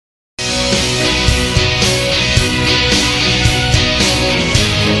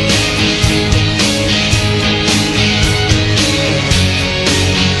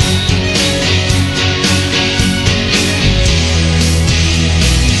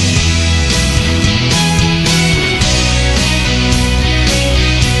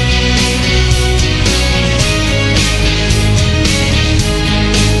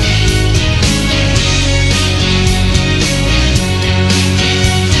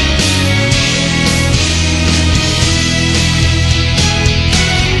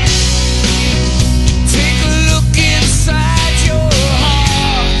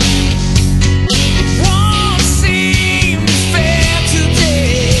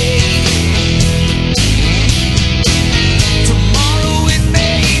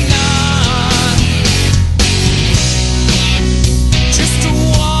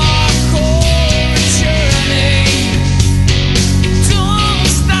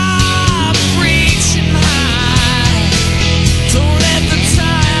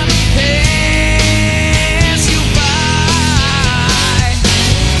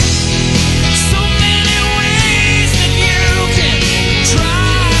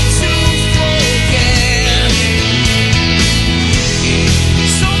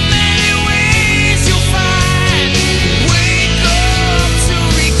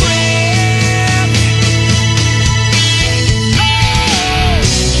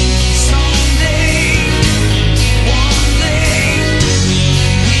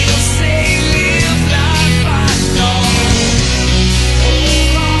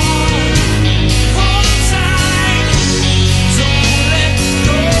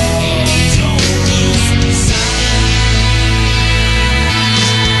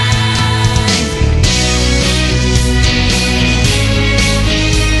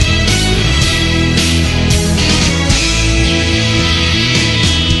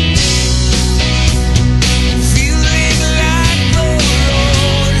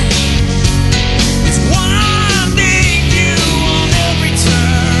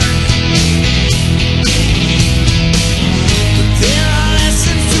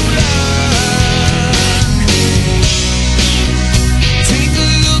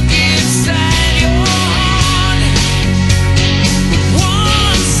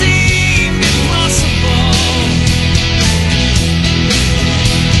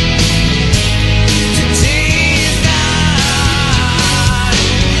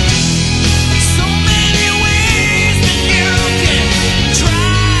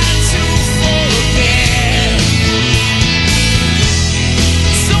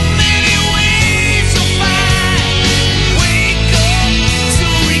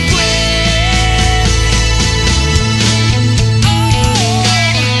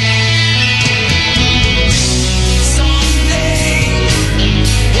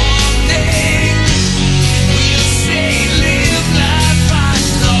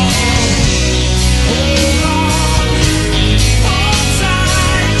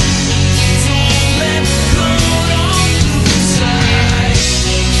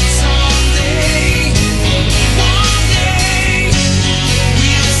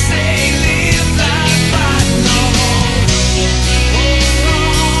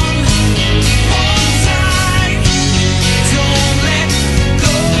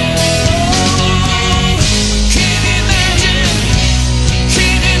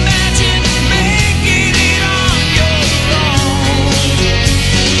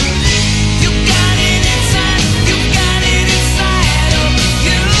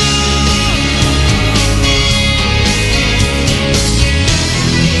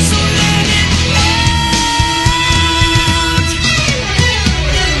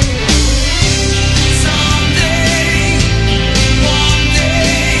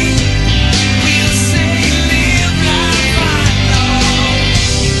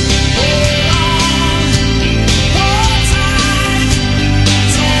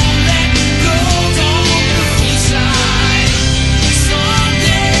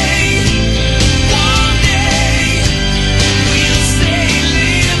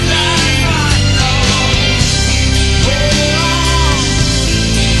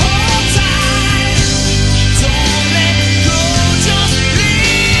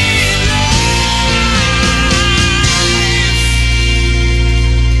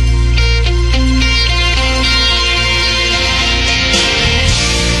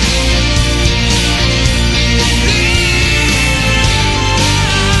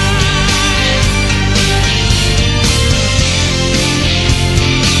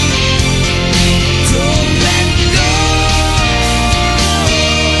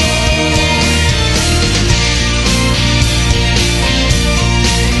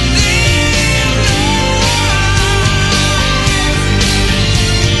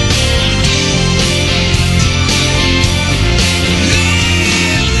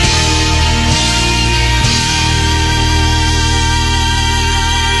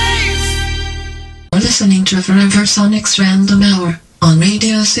listening to Forever Sonic's Random Hour on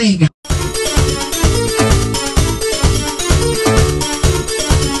Radio Sega.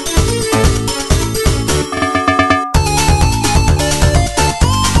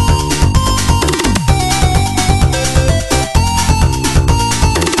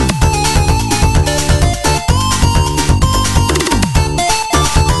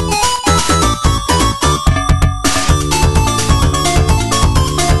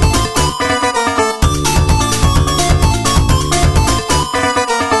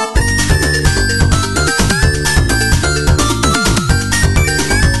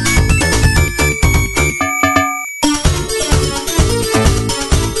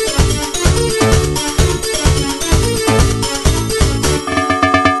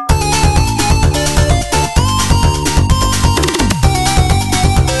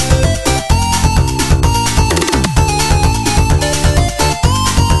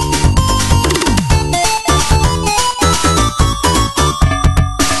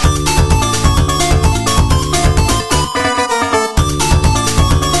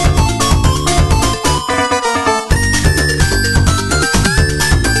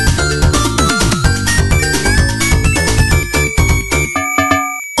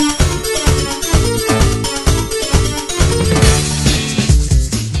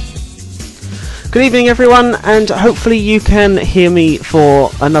 Good evening everyone, and hopefully you can hear me for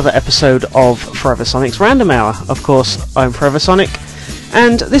another episode of Forever Sonic's Random Hour. Of course, I'm Forever Sonic,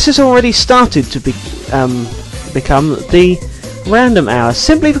 and this has already started to become the Random Hour,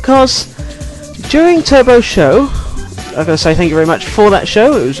 simply because during Turbo's show, I've got to say thank you very much for that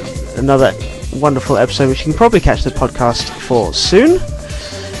show. It was another wonderful episode which you can probably catch the podcast for soon.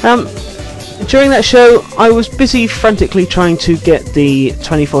 During that show, I was busy frantically trying to get the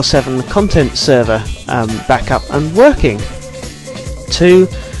 24/7 content server back up and working.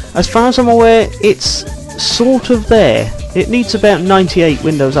 As far as I'm aware, it's sort of there. It needs about 98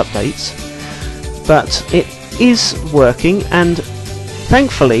 Windows updates, but it is working, and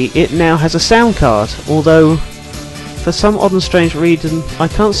thankfully it now has a sound card, although for some odd and strange reason I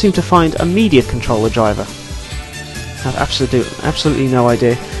can't seem to find a media controller driver. I have absolutely no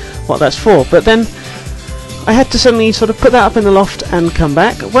idea what that's for, but then I had to suddenly sort of put that up in the loft and come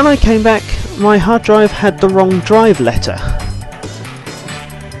back. When I came back, my hard drive had the wrong drive letter,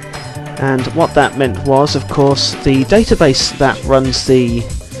 and what that meant was, of course, the database that runs the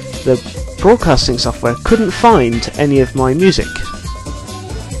broadcasting software couldn't find any of my music,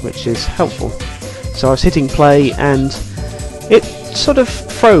 which is helpful. So I was hitting play and it sort of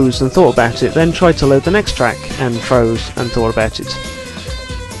froze and thought about it, then tried to load the next track and froze and thought about it.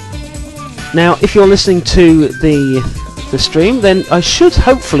 Now, if you're listening to the stream, then I should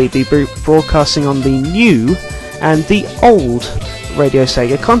hopefully be broadcasting on the new and the old Radio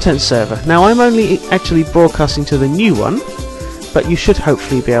Sega content server. Now, I'm only actually broadcasting to the new one, but you should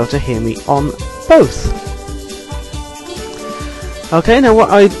hopefully be able to hear me on both. Okay, now what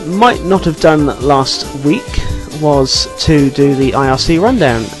I might not have done last week was to do the IRC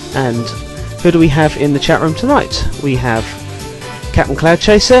rundown, and who do we have in the chat room tonight? We have Captain Cloud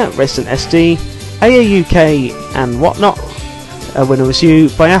Chaser, Resident SD, AAUK and whatnot, A Winner Was You,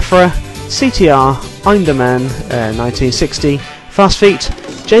 Biafra, CTR, Einderman, 1960, Fast Feet,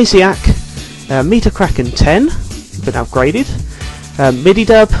 JZAC, Meter Kraken 10, been upgraded,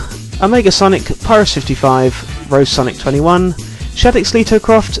 Mididub, Omega Sonic, Pyrus 55, Rose Sonic 21, Shaddix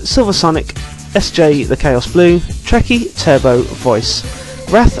Litocroft, Silver Sonic, SJ the Chaos Blue, Trekkie, Turbo, Voice,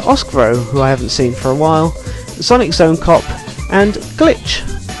 Wrath Oskro, who I haven't seen for a while, Sonic Zone Cop, and Glitch.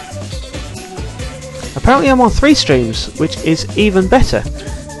 Apparently I'm on 3 streams, which is even better,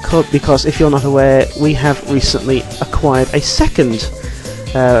 because if you're not aware, we have recently acquired a second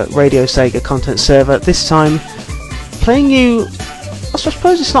Radio Sega content server, this time playing you, I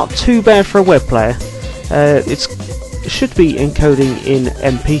suppose it's not too bad for a web player. It should be encoding in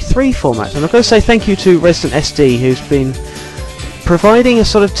MP3 format, and I've got to say thank you to Resident SD, who's been providing a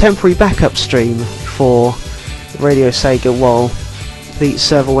sort of temporary backup stream for Radio Sega while the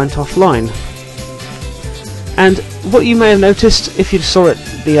server went offline. And what you may have noticed, if you saw it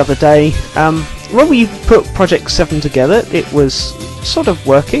the other day, when we put Project 7 together, it was sort of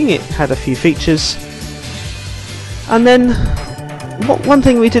working, it had a few features, and then one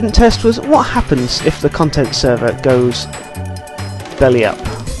thing we didn't test was what happens if the content server goes belly up.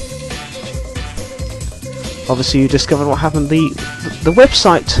 Obviously you discovered what happened. The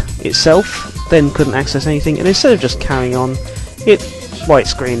website itself then couldn't access anything, and instead of just carrying on, it white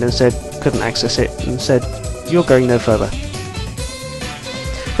screened and said couldn't access it, and said you're going no further.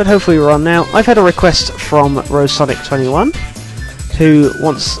 But hopefully we're on now. I've had a request from Rose Sonic 21, who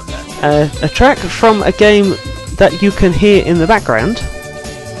wants A track from a game that you can hear in the background.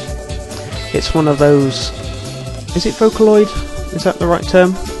 It's one of those... Is it Vocaloid? Is that the right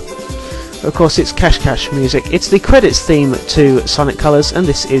term? Of course, it's Cash Cash music. It's the credits theme to Sonic Colors, and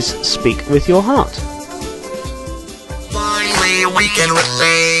this is Speak With Your Heart. Finally, we can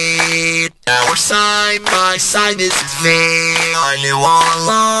relate. Now we're side by side, this is me. I knew all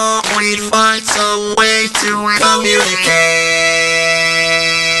along we'd find some way to communicate.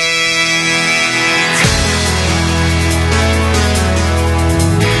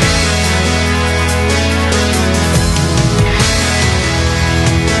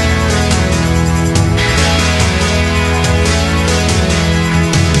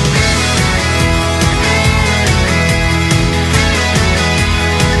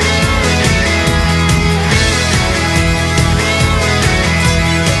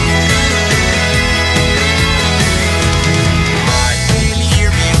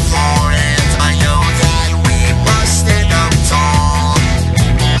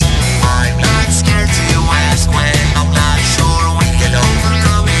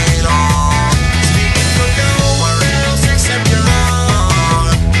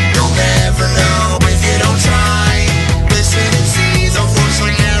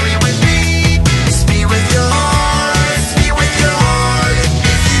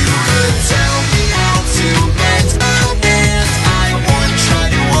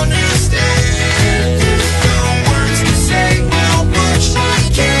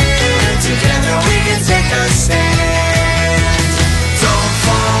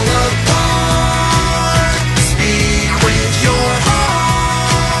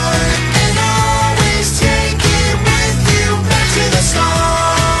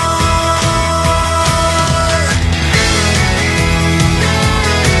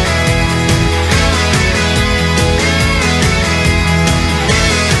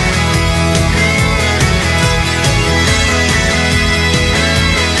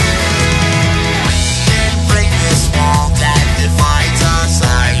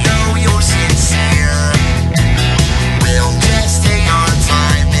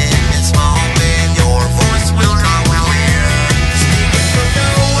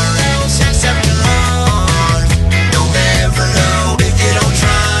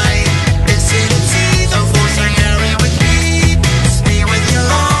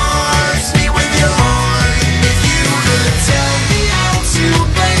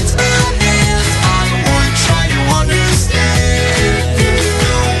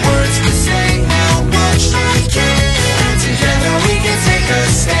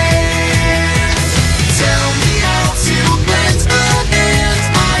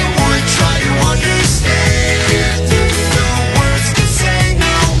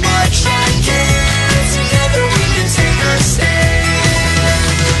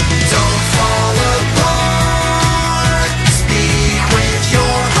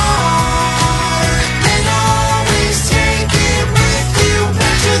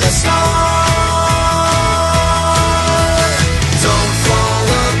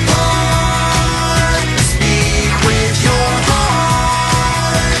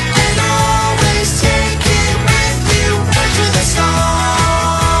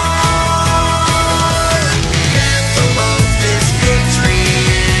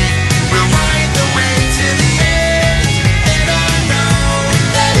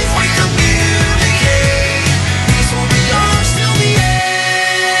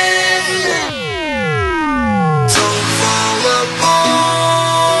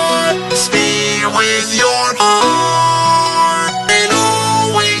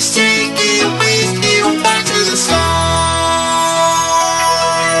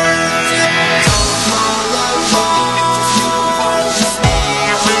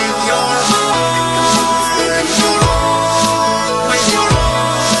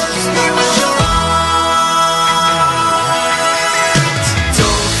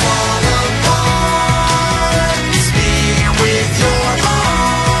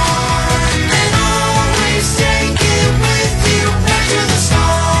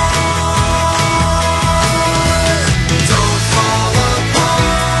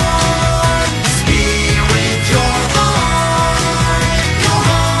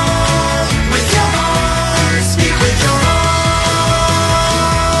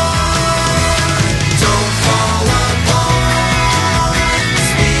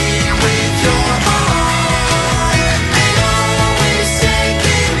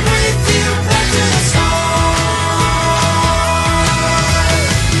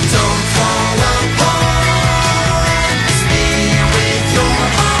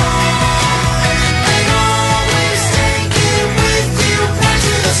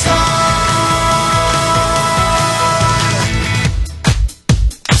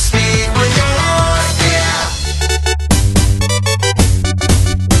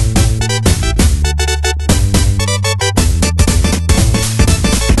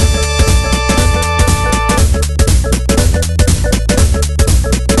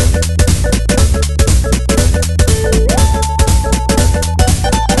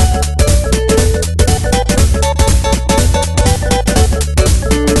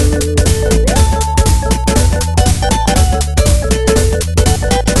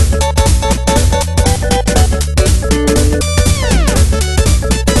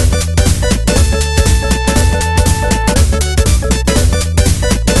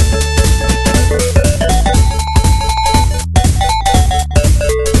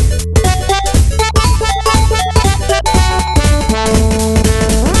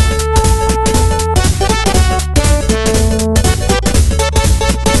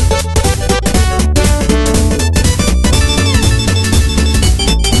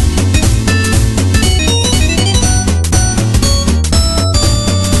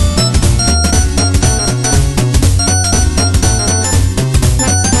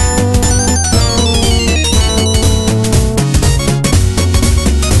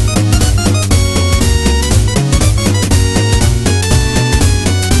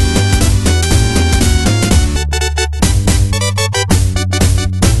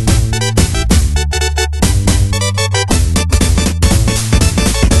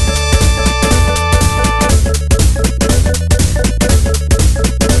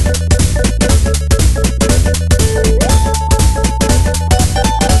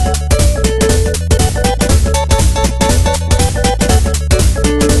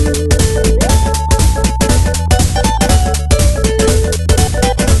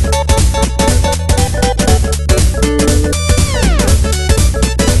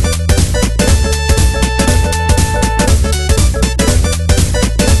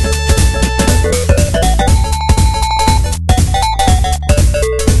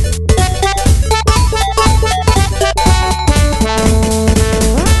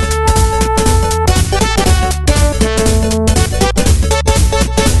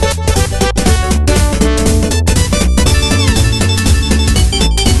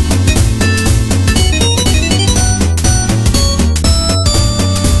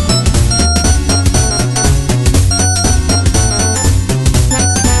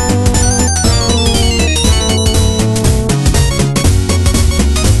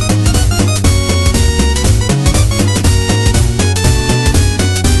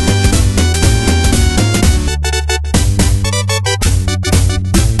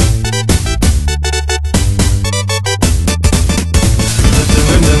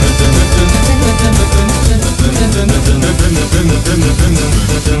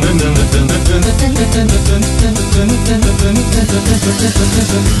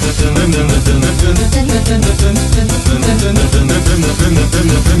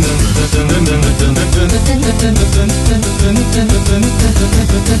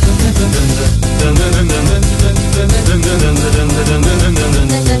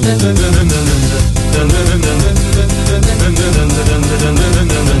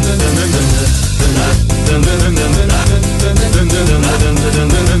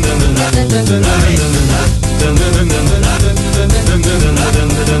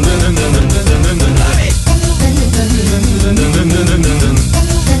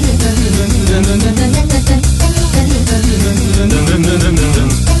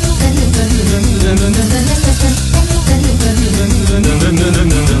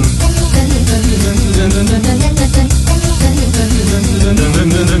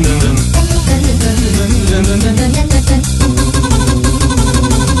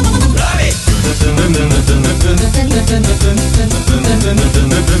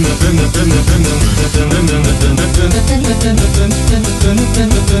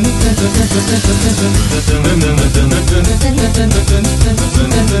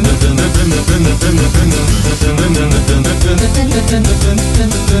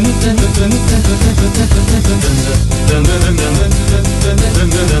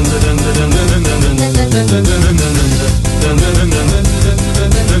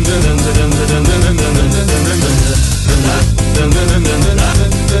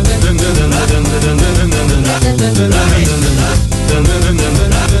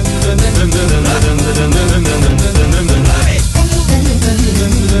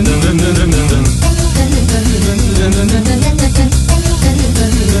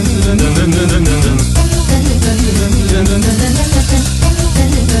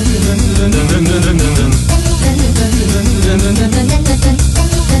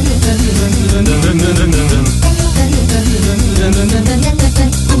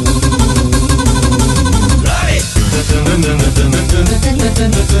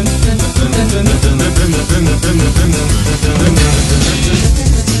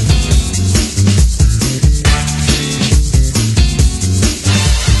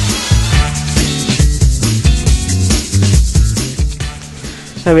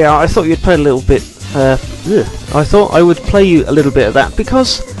 There we are. I thought you'd play a little bit. I thought I would play you a little bit of that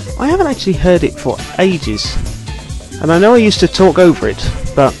because I haven't actually heard it for ages, and I know I used to talk over it,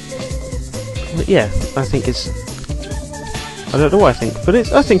 but yeah, I think it's. I don't know what I think, but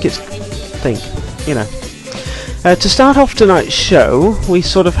I think it's. You know. To start off tonight's show, we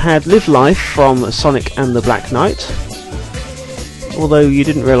sort of had Live Life from Sonic and the Black Knight, although you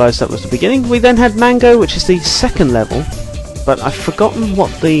didn't realise that was the beginning. We then had Mango, which is the second level, but I've forgotten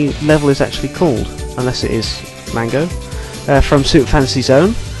what the level is actually called, unless it is Mango, from Super Fantasy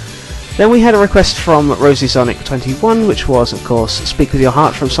Zone. Then we had a request from Rosie Sonic 21, which was, of course, Speak With Your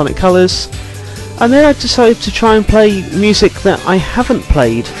Heart from Sonic Colors. And then I decided to try and play music that I haven't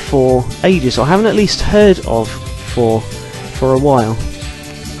played for ages, or haven't at least heard of for a while.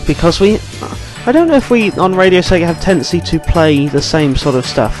 Because I don't know if we on Radio Sega have tendency to play the same sort of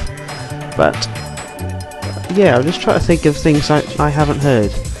stuff, but yeah, I'll just try to think of things I haven't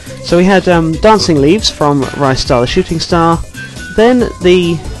heard. So we had Dancing Leaves from Rise Star the Shooting Star, then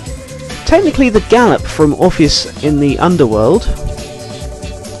technically the Gallop from Orpheus in the Underworld,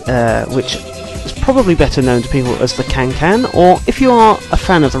 which is probably better known to people as the Can-Can, or if you are a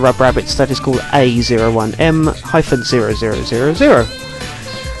fan of the Rub Rabbits, that is called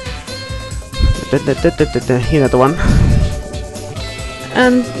A01M-0000. You know the one.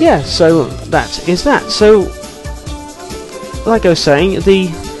 And yeah, so that is that. So, like I was saying, the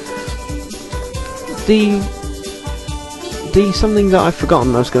something that I've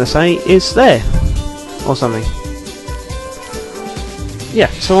forgotten I was going to say is there, or something. Yeah,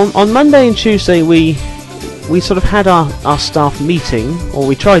 so on Monday and Tuesday we sort of had our staff meeting, or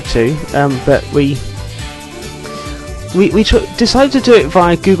we tried to, but we decided to do it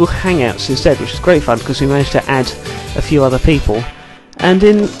via Google Hangouts instead, which was great fun because we managed to add a few other people. And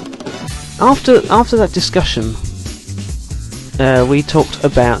after that discussion, we talked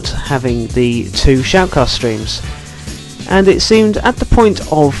about having the 2 Shoutcast streams, and it seemed at the point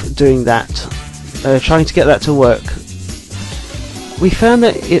of doing that, trying to get that to work, we found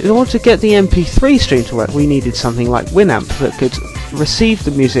that in order to get the MP3 stream to work, we needed something like Winamp that could receive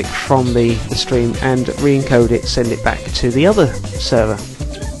the music from the stream and re-encode it, send it back to the other server.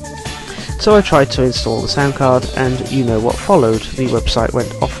 So I tried to install the sound card, and you know what followed. The website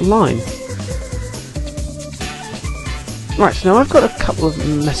went offline. Right, now I've got a couple of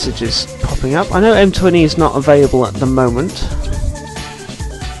messages popping up. I know M20 is not available at the moment,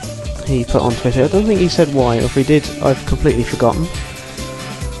 he put on Twitter. I don't think he said why, or if he did, I've completely forgotten.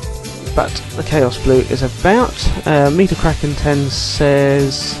 But the Chaos Blue is about. Meter Kraken 10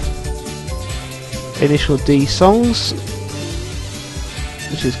 says Initial D songs,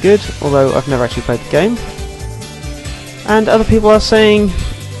 which is good, although I've never actually played the game. And other people are saying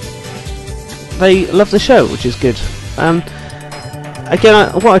they love the show, which is good.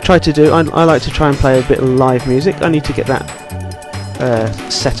 Again, what I try to do, I like to try and play a bit of live music. I need to get that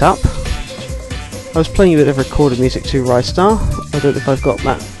set up. I was playing a bit of recorded music to Rystar. I don't know if I've got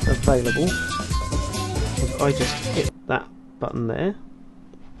that available. If I just hit that button there.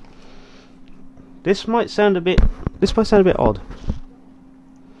 This might sound a bit odd.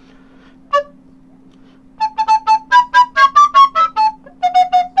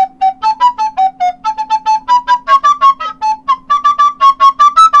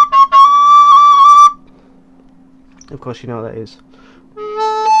 Of course you know what that is.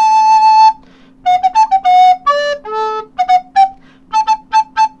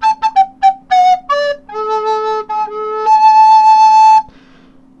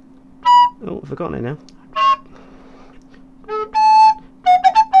 Oh, I've forgotten it now.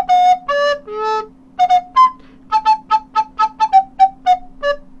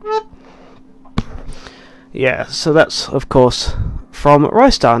 Yeah, so that's of course from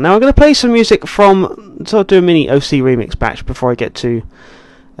Rystar. Now I'm going to play some music from, so I'll do a mini OC remix batch before I get to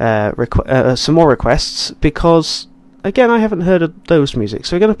some more requests, because again I haven't heard of those music.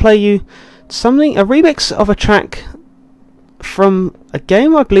 So we're going to play you something, a remix of a track from a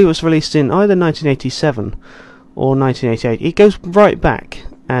game I believe was released in either 1987 or 1988. It goes right back,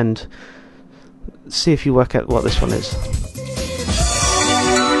 and see if you work out what this one is.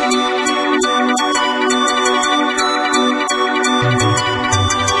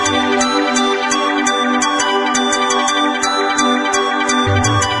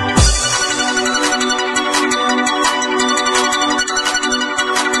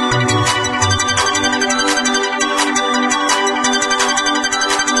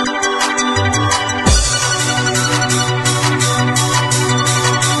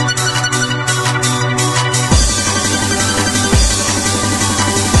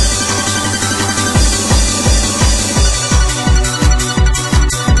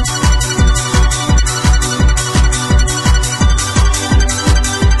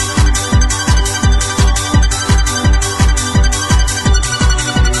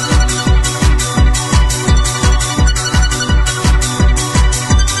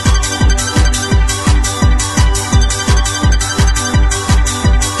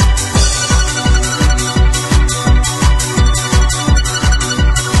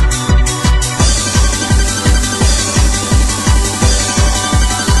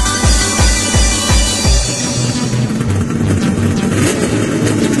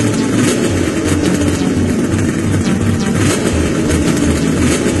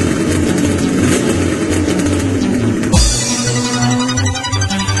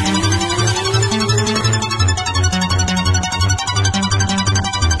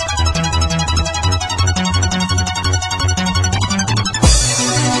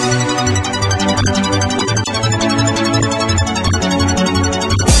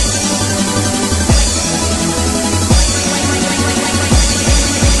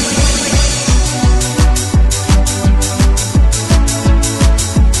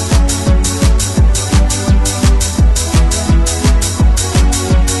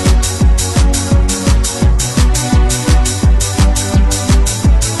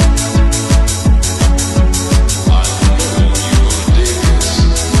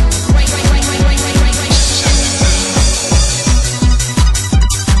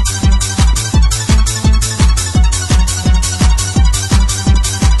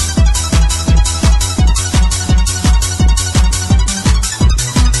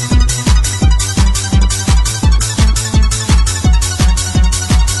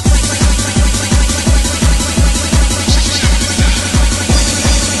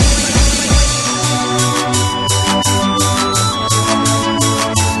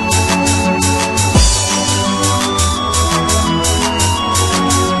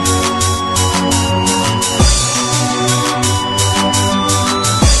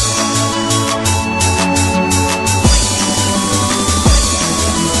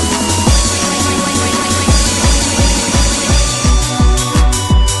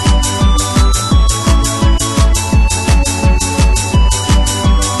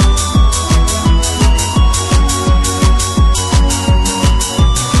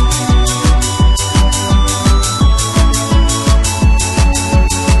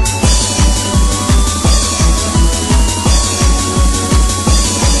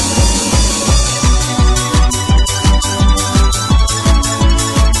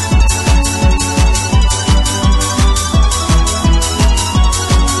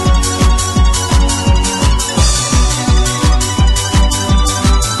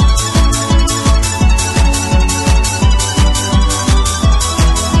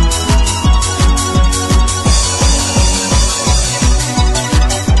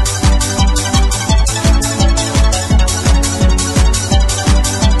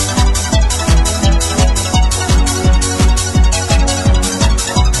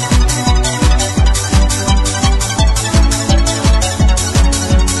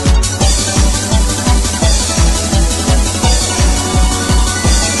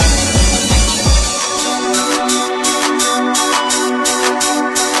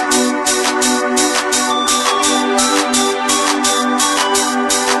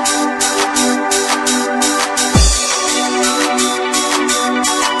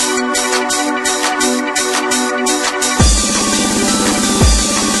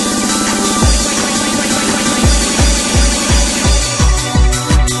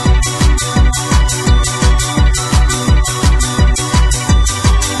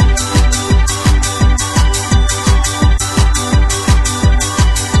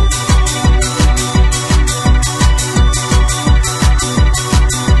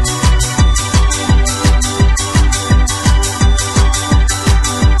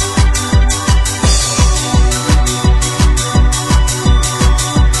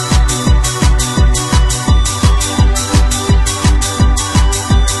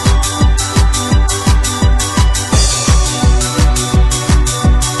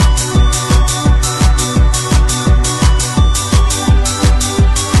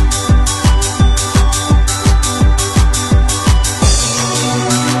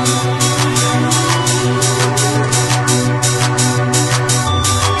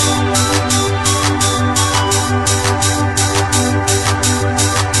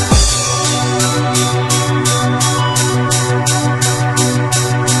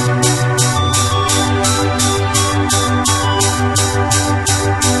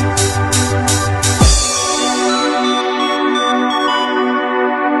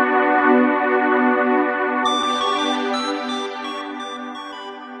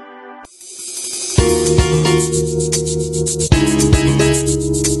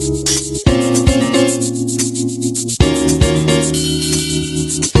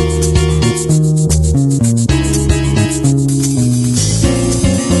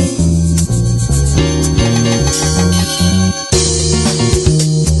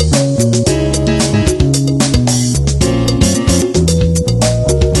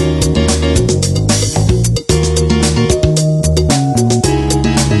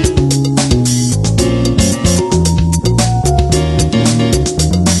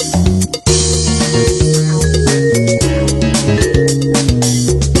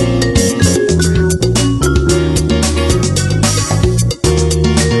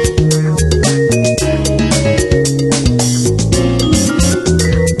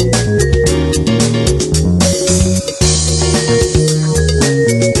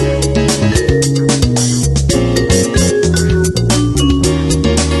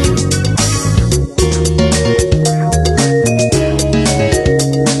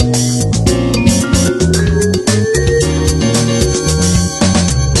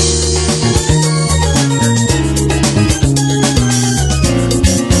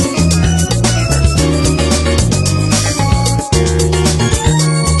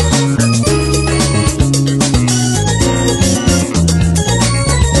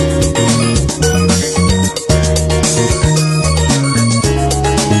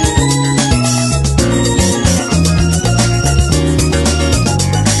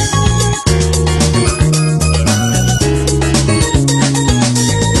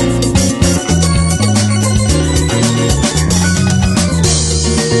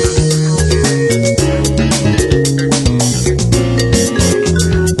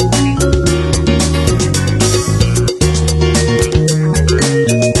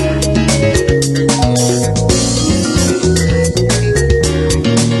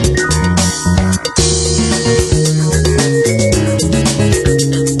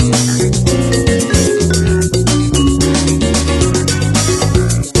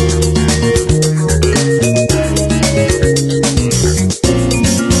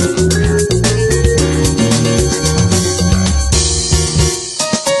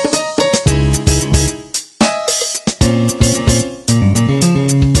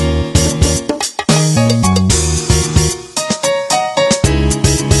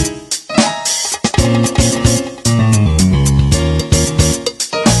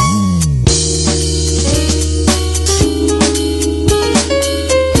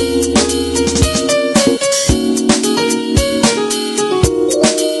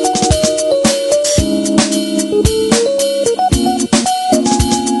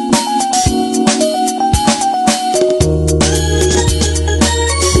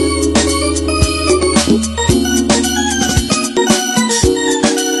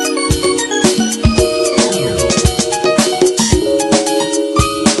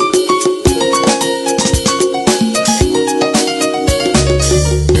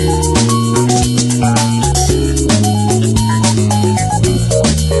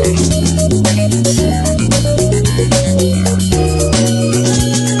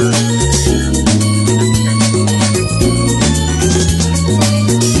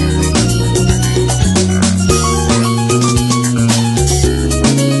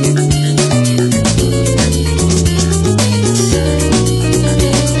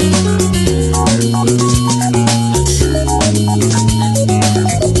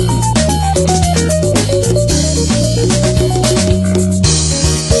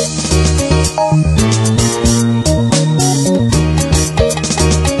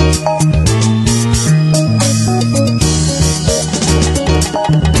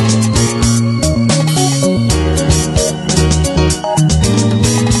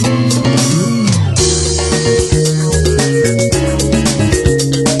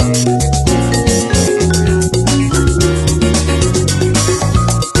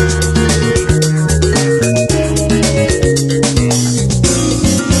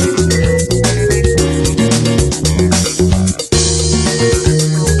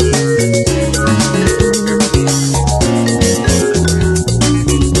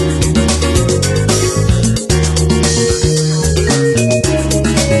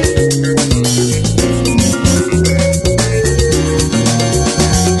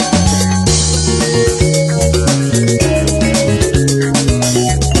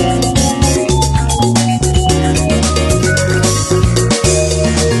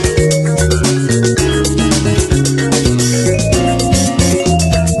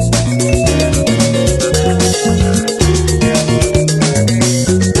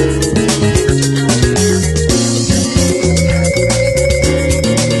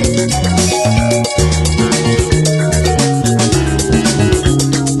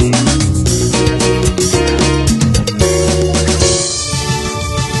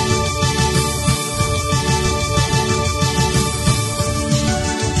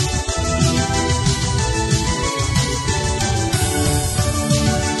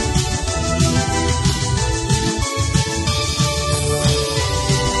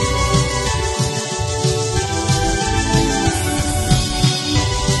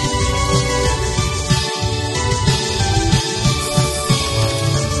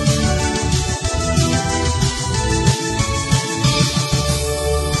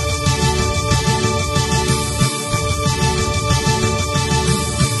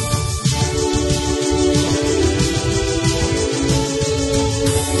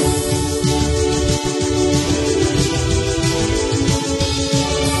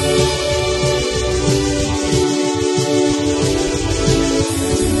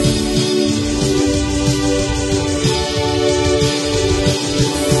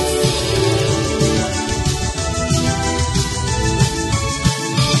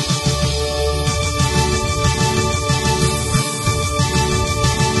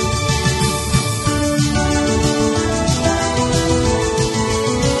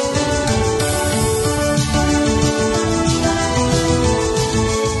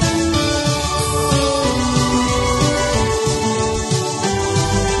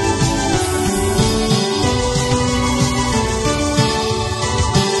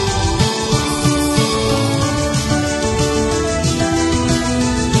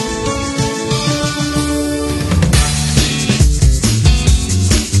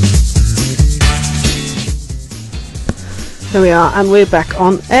 There we are, and we're back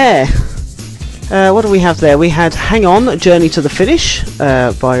on air. What do we have there? We had Hang On, Journey to the Finish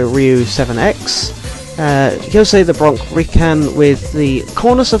by Ryu7X. Jose the Bronc Rican with the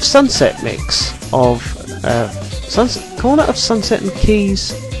Corners of Sunset mix of Corner of Sunset and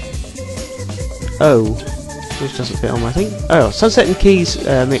Keys. Oh, which doesn't fit on my thing. Oh, Sunset and Keys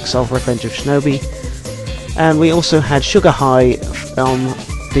mix of Revenge of Shinobi. And we also had Sugar High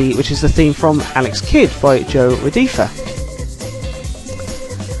which is the theme from Alex Kidd by Joe Redifa.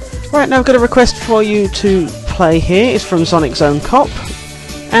 Right, now I've got a request for you to play here. It's from Sonic Zone Cop.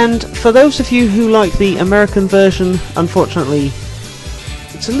 And for those of you who like the American version, unfortunately,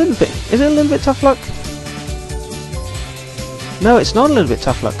 it's a little bit... Is it a little bit tough luck? No, it's not a little bit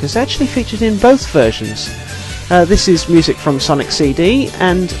tough luck, because it's actually featured in both versions. This is music from Sonic CD,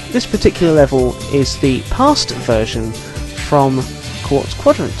 and this particular level is the past version from Quartz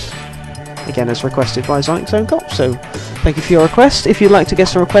Quadrant. Again, as requested by Sonic Zone Cop, so thank you for your request. If you'd like to get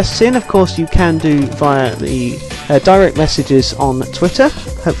some requests in, of course you can do via the direct messages on Twitter.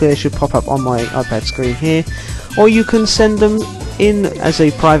 Hopefully they should pop up on my iPad screen here. Or you can send them in as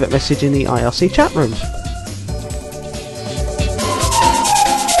a private message in the IRC chat room.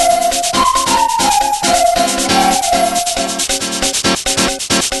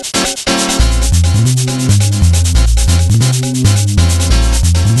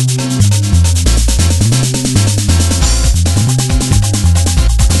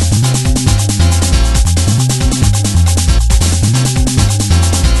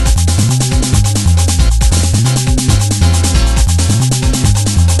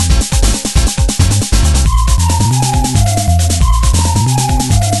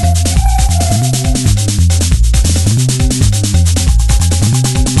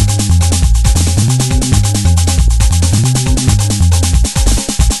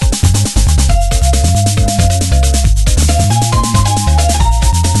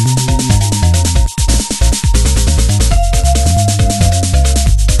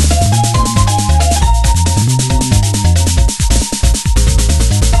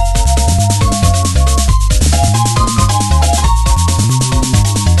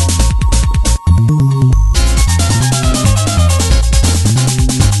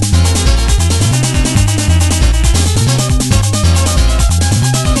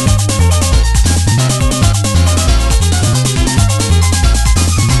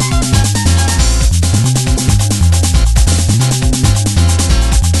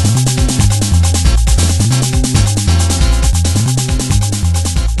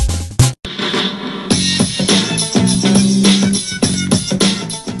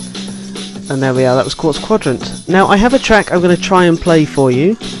 And there we are, that was Quartz Quadrant. Now I have a track I'm going to try and play for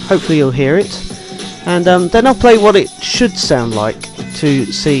you, hopefully you'll hear it, and then I'll play what it should sound like to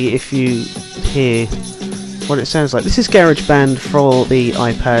see if you hear what it sounds like. This is GarageBand for the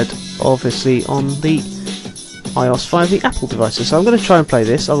iPad, obviously on the iOS 5, the Apple devices. So I'm going to try and play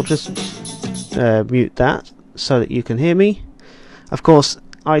this. I'll just mute that so that you can hear me. Of course,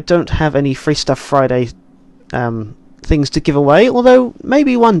 I don't have any Free Stuff Friday things to give away, although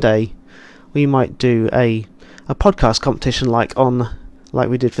maybe one day we might do a podcast competition like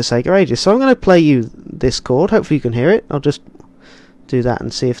we did for Sega Ages. So I'm going to play you this chord. Hopefully you can hear it. I'll just do that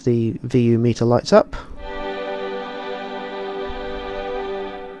and see if the VU meter lights up.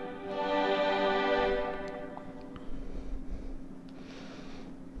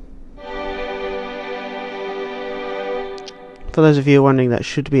 For those of you wondering, that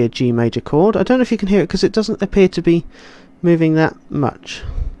should be a G major chord. I don't know if you can hear it because it doesn't appear to be moving that much,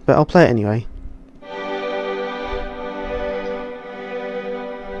 but I'll play it anyway.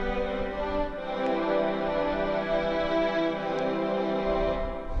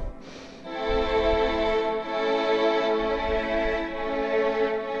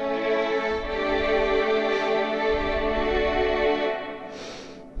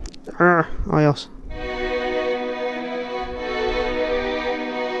 iOS.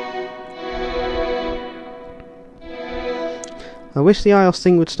 I wish the iOS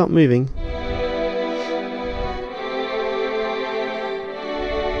thing would stop moving.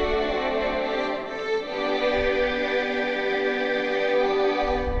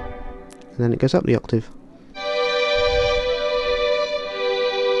 And then it goes up the octave.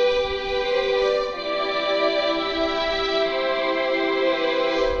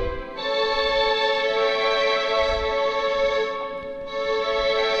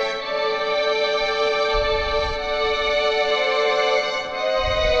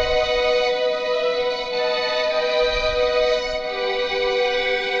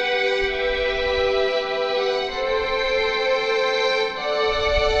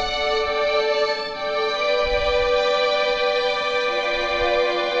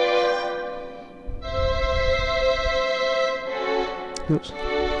 Oops.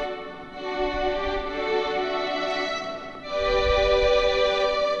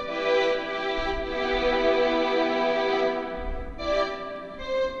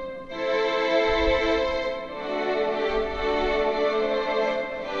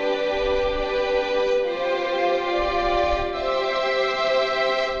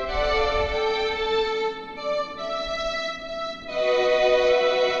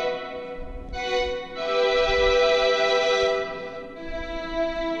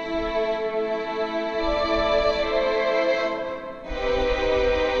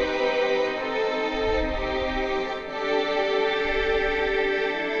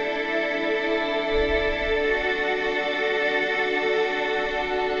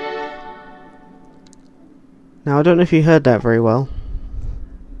 Now, I don't know if you heard that very well.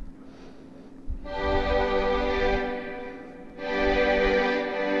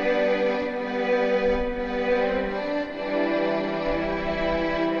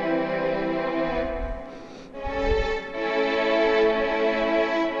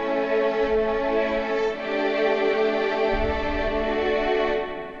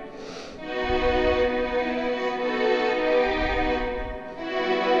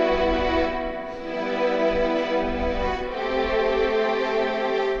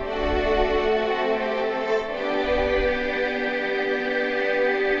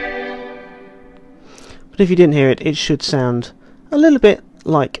 But if you didn't hear it, it should sound a little bit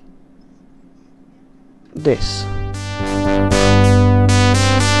like this.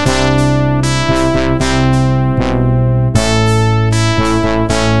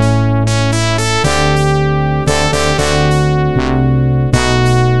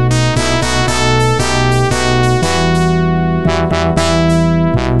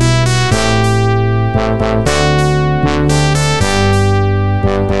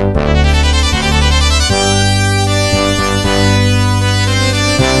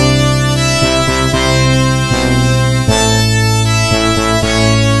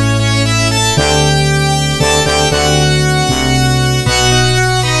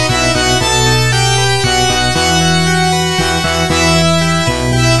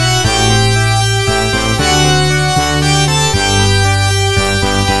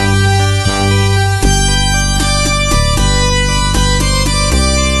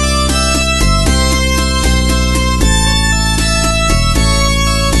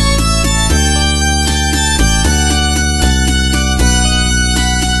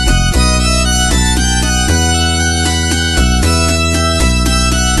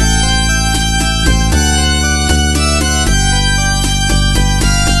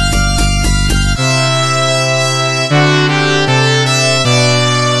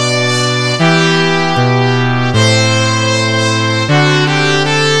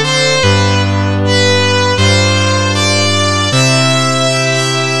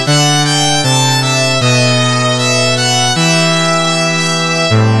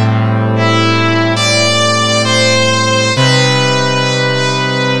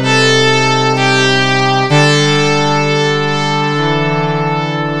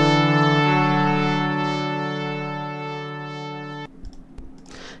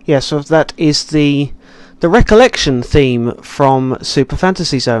 Yeah, so that is the recollection theme from Super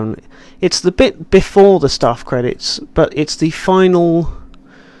Fantasy Zone. It's the bit before the staff credits, but it's the final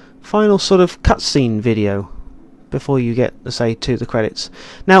sort of cutscene video before you get, say, to the credits.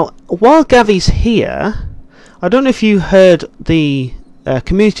 Now, while Gavy's here, I don't know if you heard the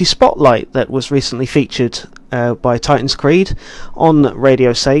community spotlight that was recently featured by Titan's Creed on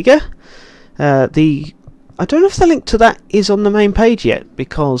Radio Sega. I don't know if the link to that is on the main page yet,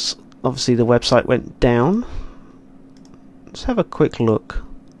 because obviously the website went down. Let's have a quick look.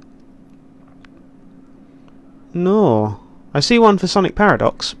 No. I see one for Sonic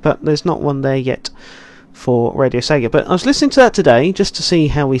Paradox, but there's not one there yet for Radio Sega. But I was listening to that today just to see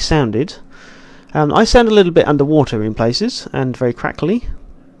how we sounded. I sound a little bit underwater in places and very crackly,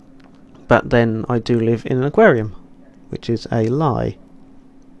 but then I do live in an aquarium, which is a lie.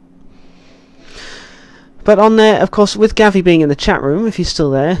 But on there, of course, with Gavy being in the chat room, if he's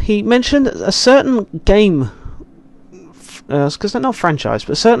still there, he mentioned a certain game, because they're not franchise,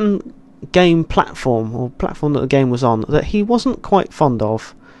 but a certain game platform, or platform that the game was on, that he wasn't quite fond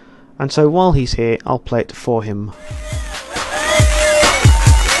of. And so while he's here, I'll play it for him.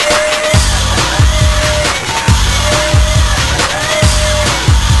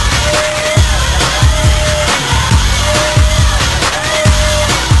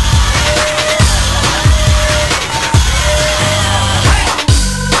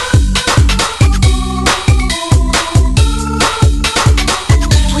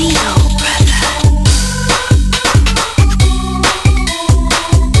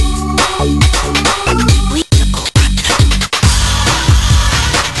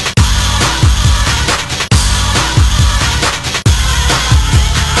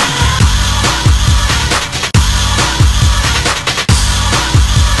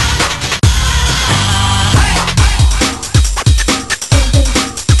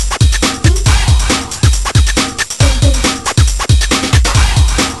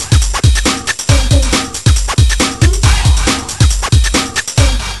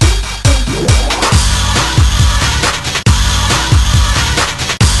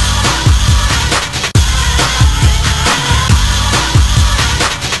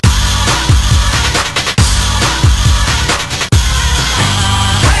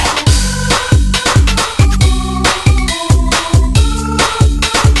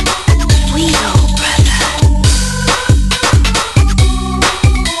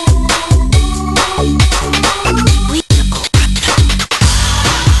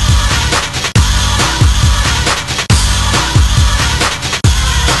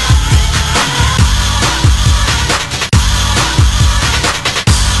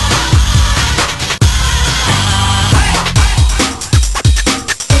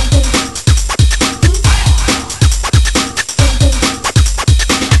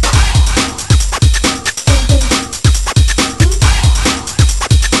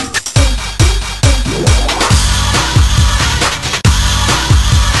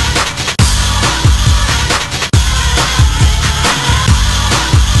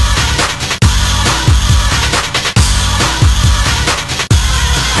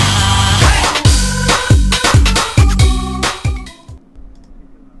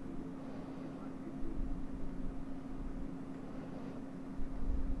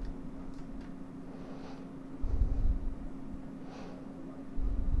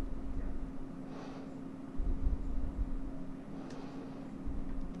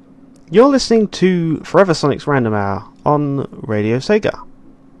 You're listening to Forever Sonic's Random Hour on Radio Sega.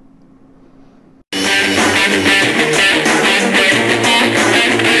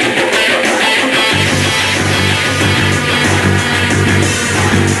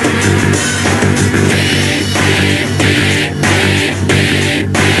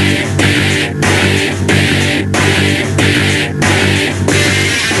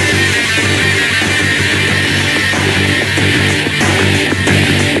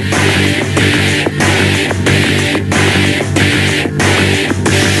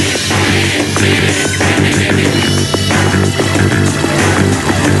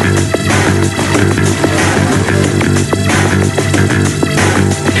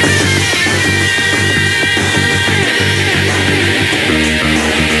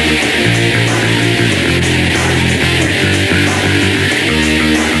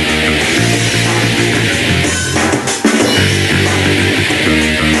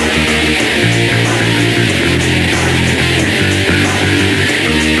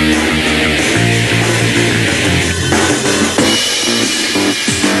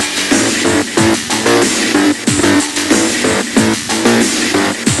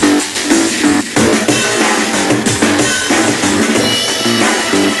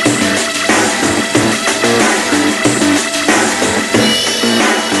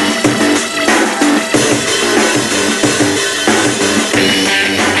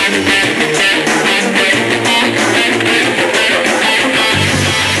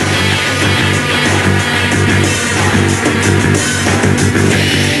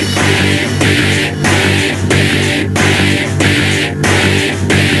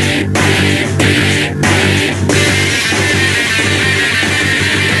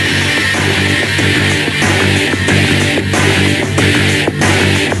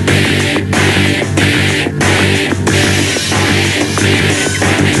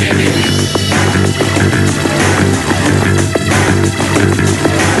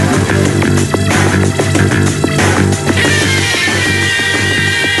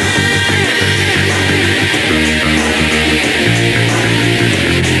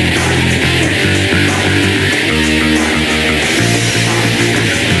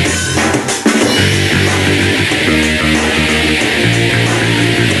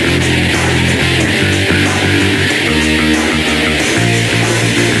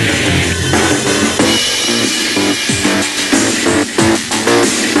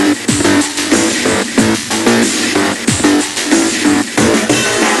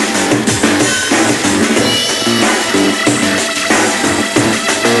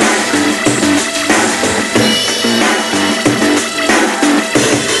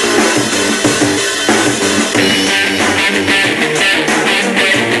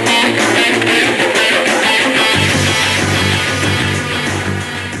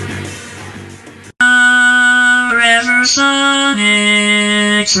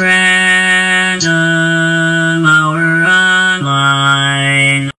 Sonic's Random Hour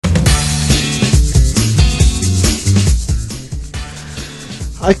Online.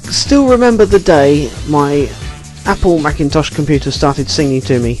 I still remember the day my Apple Macintosh computer started singing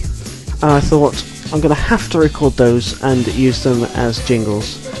to me, and I thought I'm going to have to record those and use them as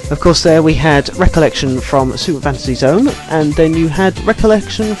jingles. Of course, there we had Recollection from Super Fantasy Zone, and then you had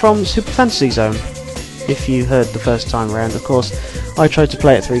Recollection from Super Fantasy Zone. If you heard the first time around, of course, I tried to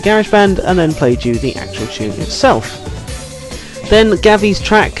play it through GarageBand and then played you the actual tune itself. Then Gavy's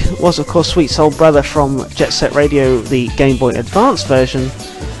track was, of course, Sweet Soul Brother from Jet Set Radio, the Game Boy Advance version.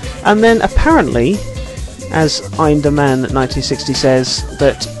 And then apparently, as Einderman 1960 says,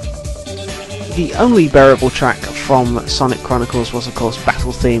 that the only bearable track from Sonic Chronicles was, of course,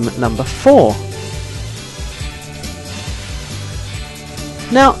 Battle Theme number 4.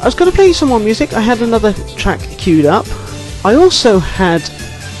 Now, I was going to play you some more music. I had another track queued up. I also had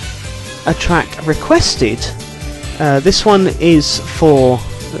a track requested. This one is for,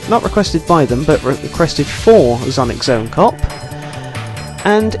 not requested by them, but requested for Sonic Zone Cop.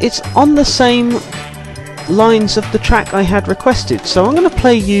 And it's on the same lines of the track I had requested. So I'm going to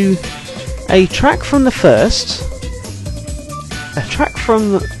play you a track from the first, a track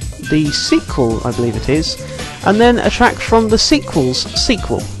from the sequel, I believe it is, and then a track from the sequel's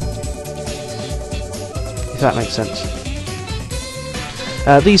sequel, if that makes sense.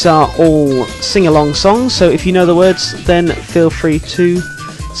 These are all sing-along songs, so if you know the words, then feel free to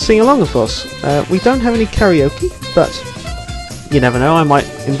sing along, of course. We don't have any karaoke, but you never know, I might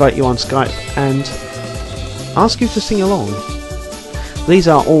invite you on Skype and ask you to sing along. These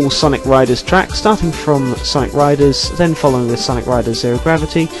are all Sonic Riders tracks, starting from Sonic Riders, then following with Sonic Riders Zero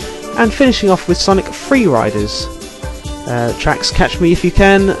Gravity, and finishing off with Sonic Free Riders. tracks Catch Me If You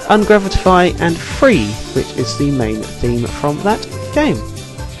Can, Ungravitify and Free, which is the main theme from that game.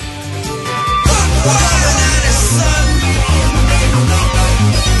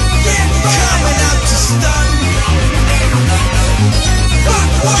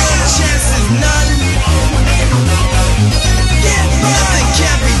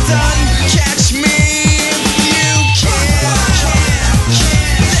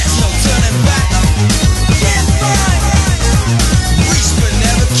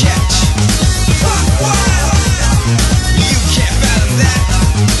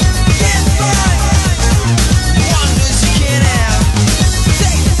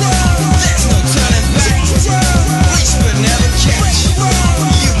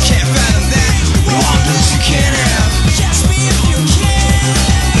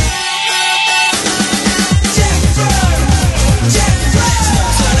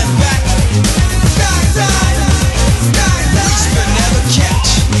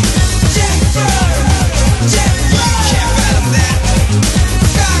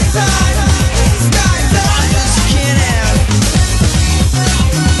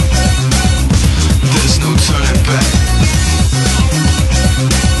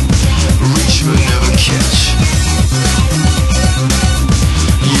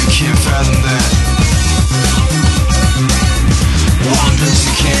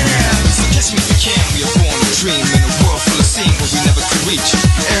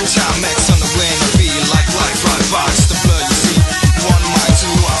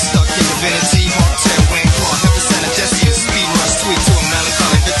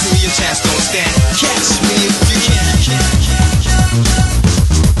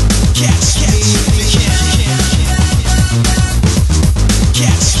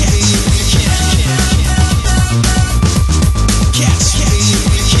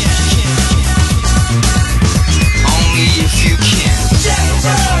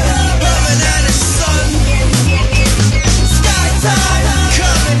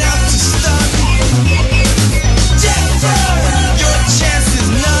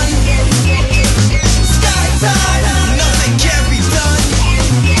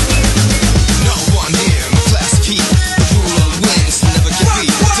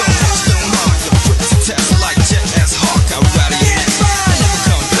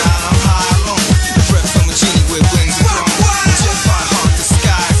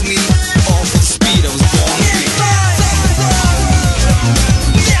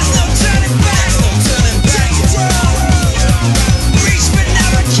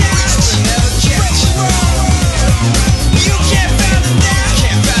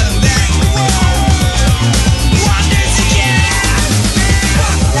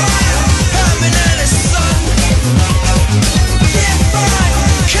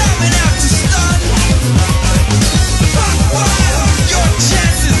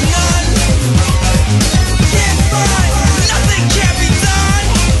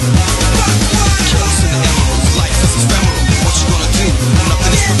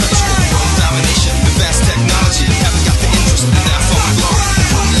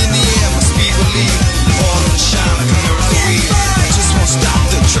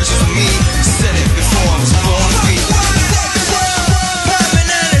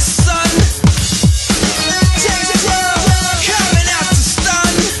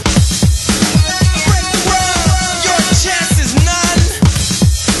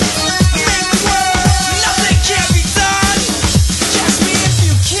 Catch me if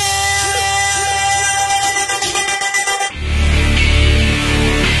you can.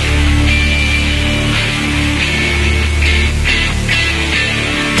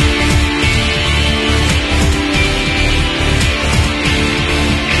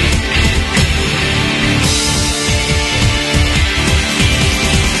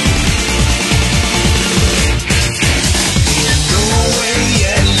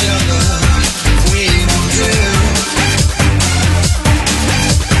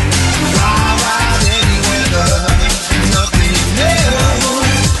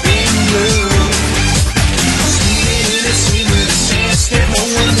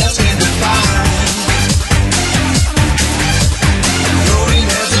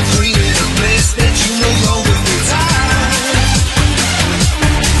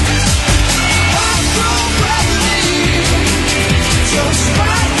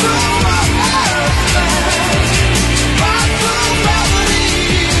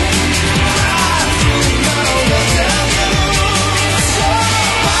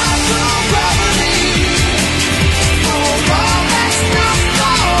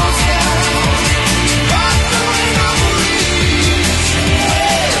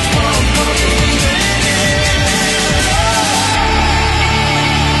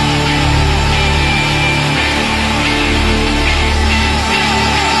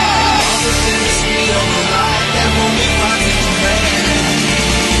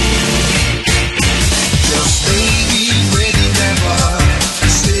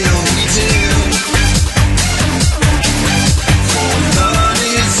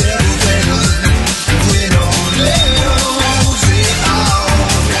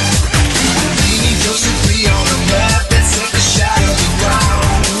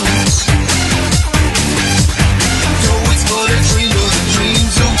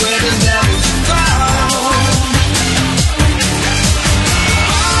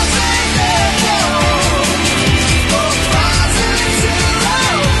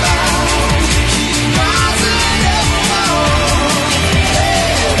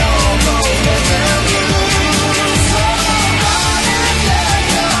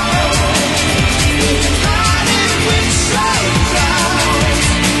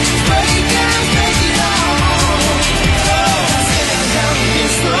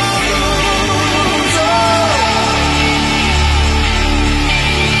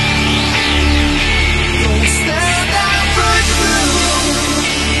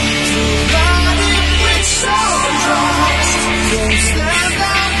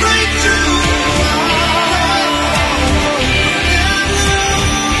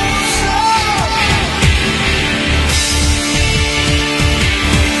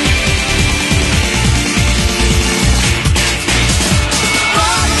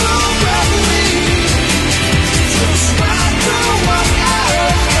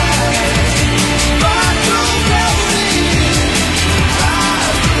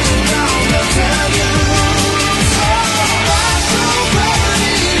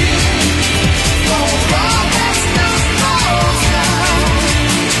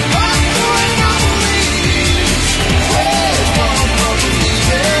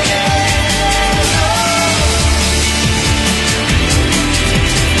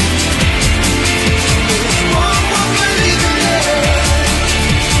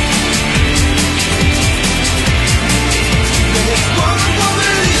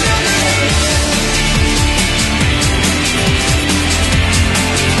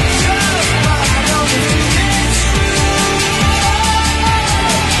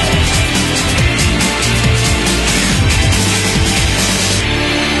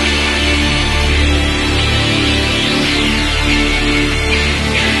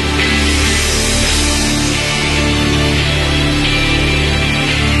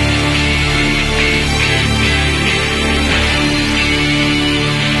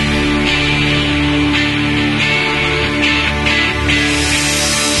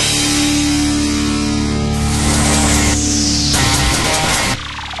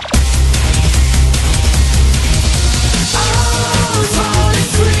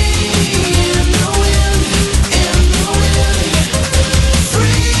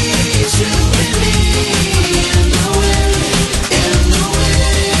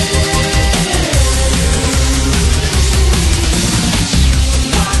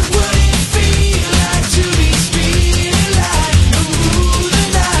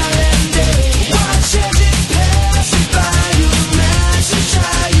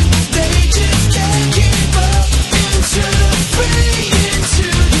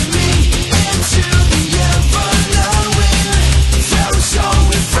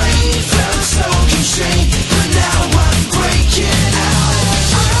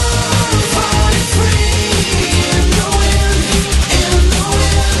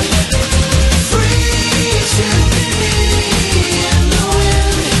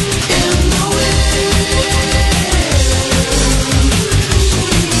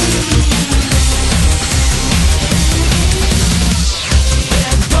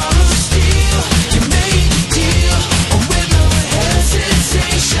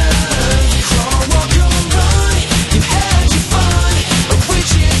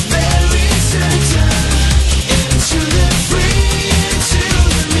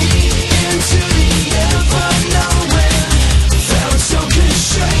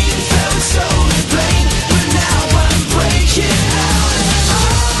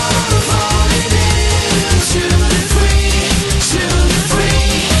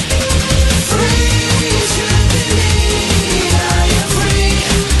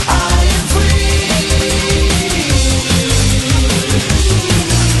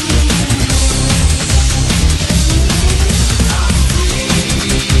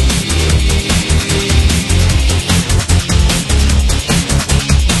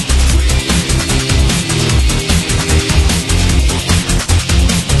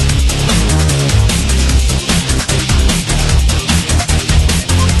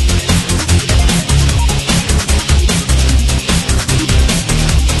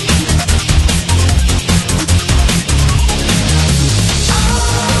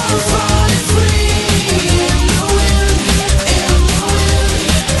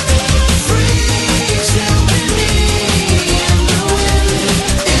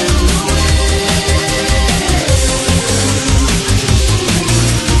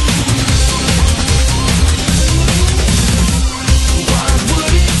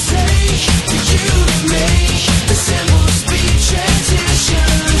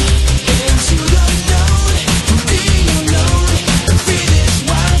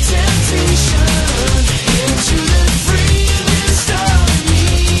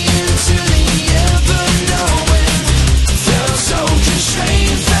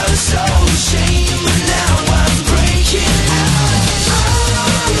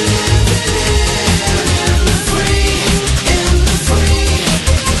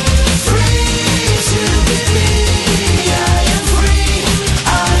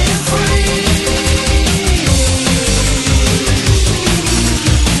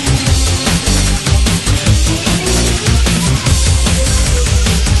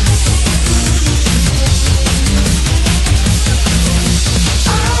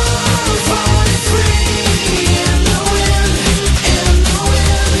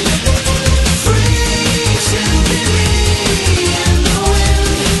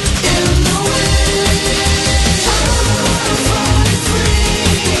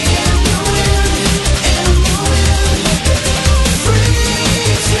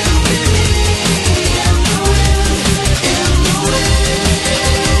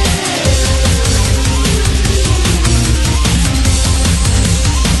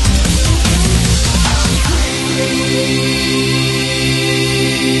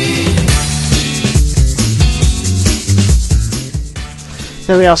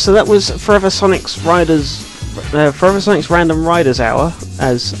 There we are. So that was Forever Sonic's Random Riders Hour,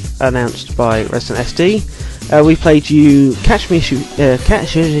 as announced by Resident SD. We played you Catch Me If You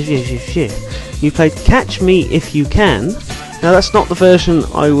played Catch Me If You Can. Now that's not the version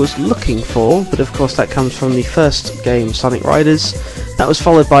I was looking for, but of course that comes from the first game, Sonic Riders. That was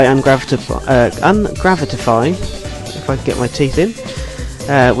followed by Ungravitify, if I can get my teeth in,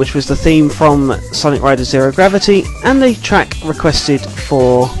 which was the theme from Sonic Riders Zero Gravity, and the track requested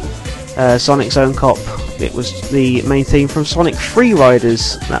for Sonic Zone Cop. It was the main theme from Sonic Free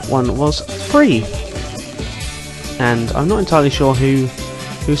Riders. That one was free, and I'm not entirely sure who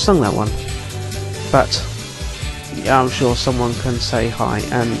sung that one, but yeah, I'm sure someone can say hi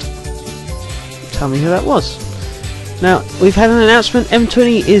and tell me who that was. Now, we've had an announcement.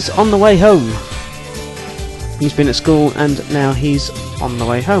 M20 is on the way home. He's been at school and now he's on the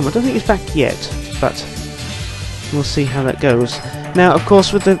way home. I don't think he's back yet, but we'll see how that goes. Now, of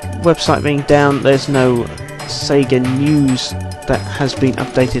course, with the website being down, there's no Sega news that has been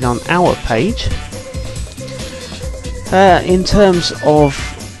updated on our page. In terms of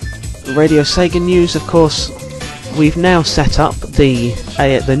Radio Sega news, of course, we've now set up the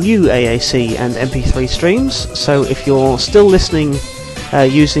new AAC and MP3 streams. So if you're still listening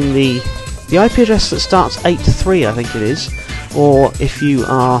using the IP address that starts 83, I think it is, or if you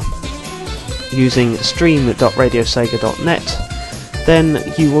are using stream.radiosega.net, then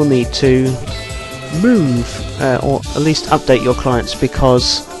you will need to move or at least update your clients,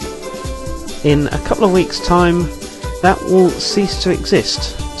 because in a couple of weeks' time that will cease to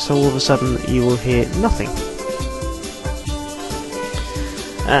exist. So all of a sudden you will hear nothing.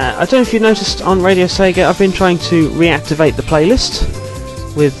 I don't know if you noticed on Radio Sega, I've been trying to reactivate the playlist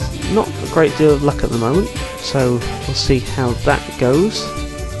with not a great deal of luck at the moment, so we'll see how that goes.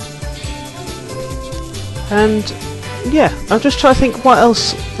 And yeah, I'm just trying to think what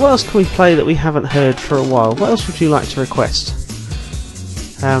else can we play that we haven't heard for a while. What else would you like to request?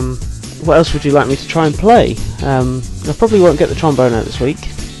 What else would you like me to try and play? I probably won't get the trombone out this week,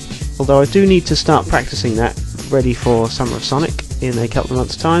 although I do need to start practicing that, ready for Summer of Sonic in a couple of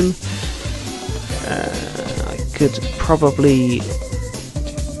months' time. I could probably...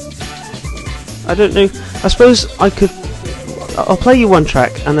 I don't know. I suppose I'll play you one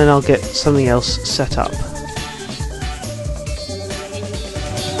track and then I'll get something else set up.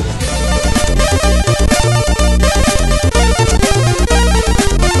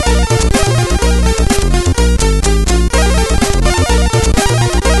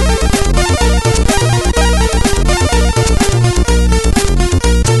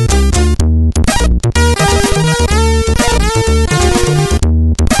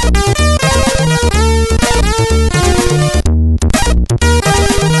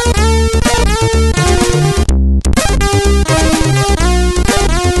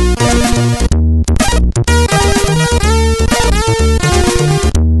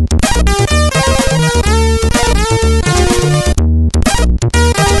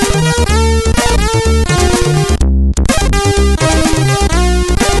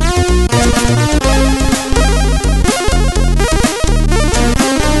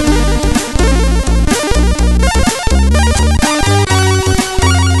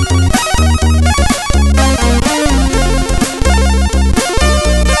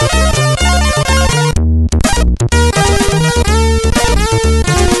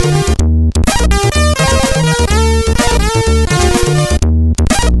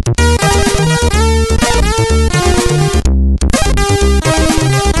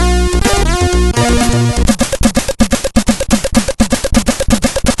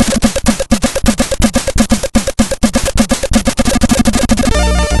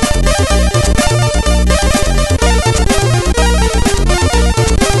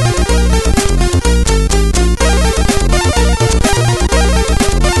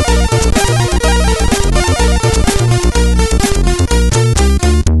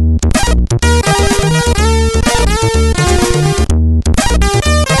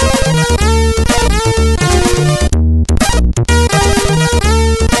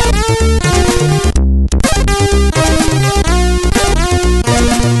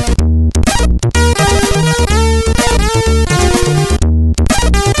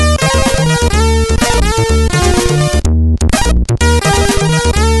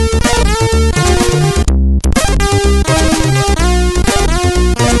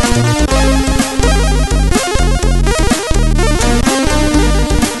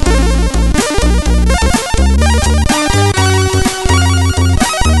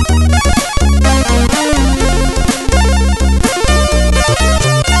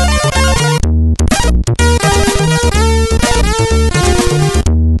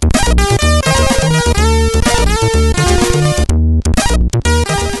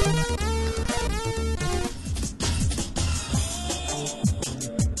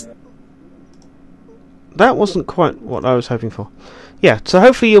 that wasn't quite what I was hoping for. Yeah, so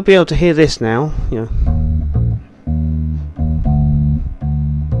hopefully you'll be able to hear this now. You know.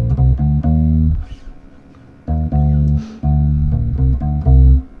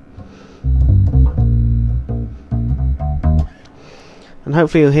 And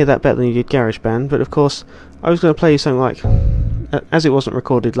hopefully you'll hear that better than you did GarageBand, but of course I was going to play you something like, as it wasn't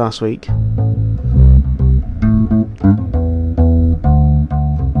recorded last week.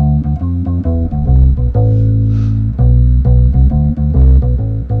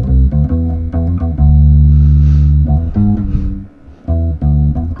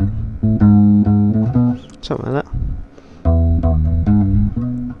 Something like that.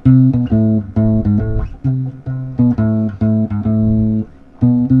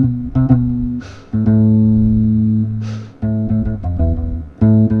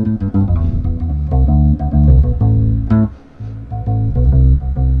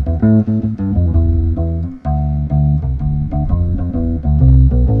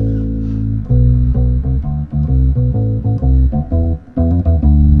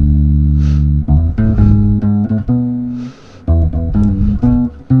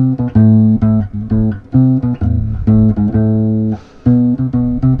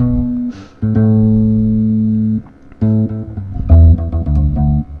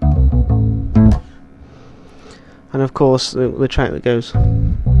 And of course the track that goes.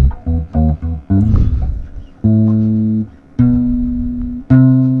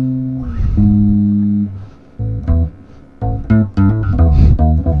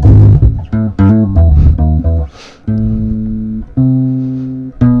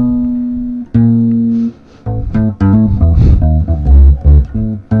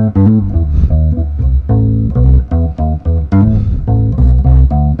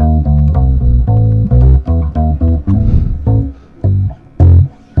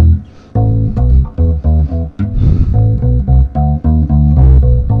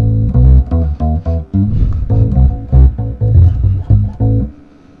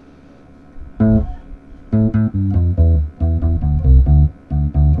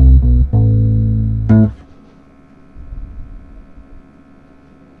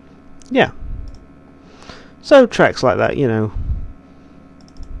 Yeah. So tracks like that, you know.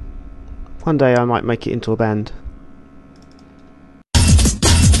 One day I might make it into a band.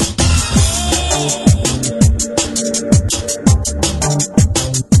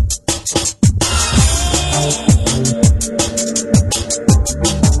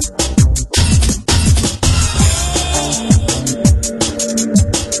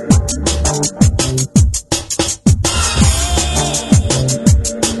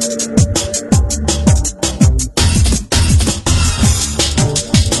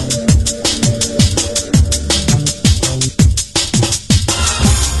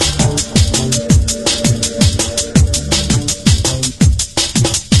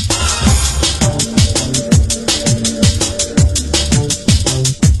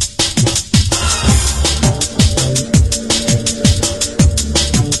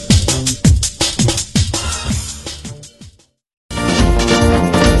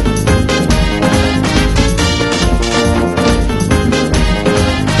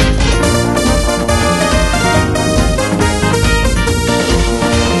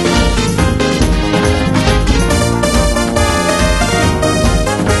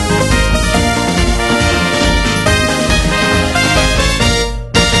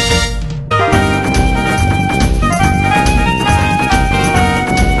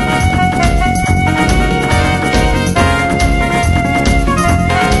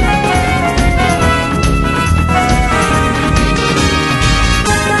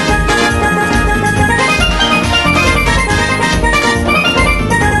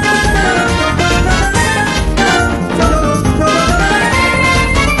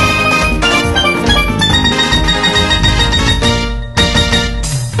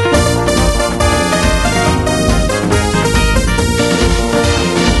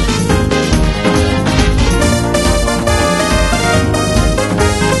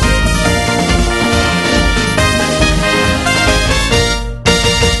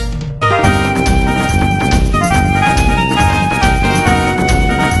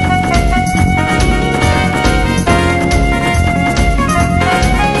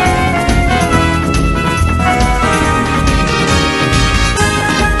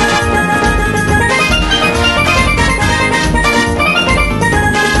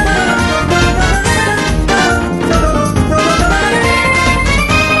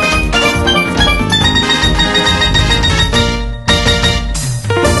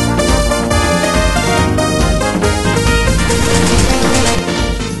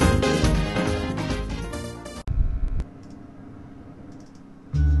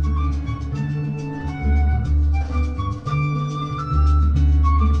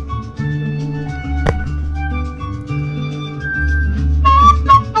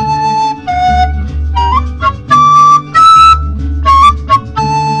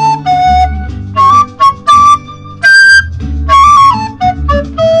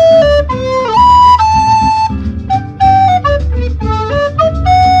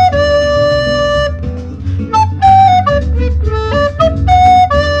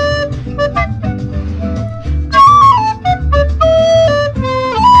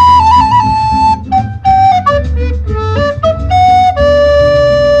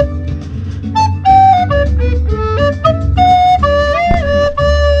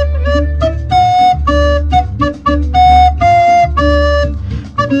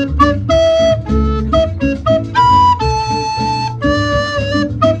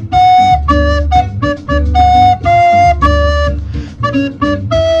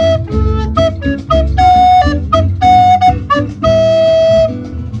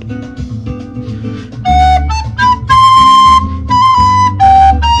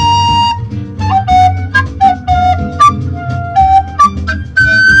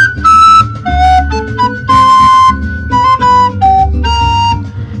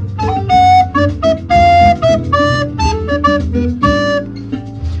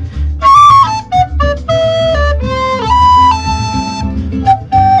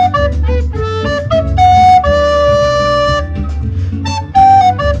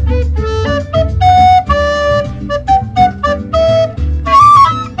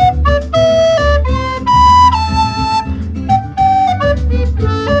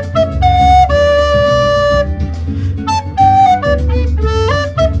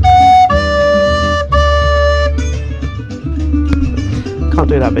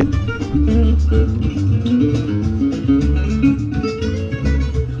 that bit.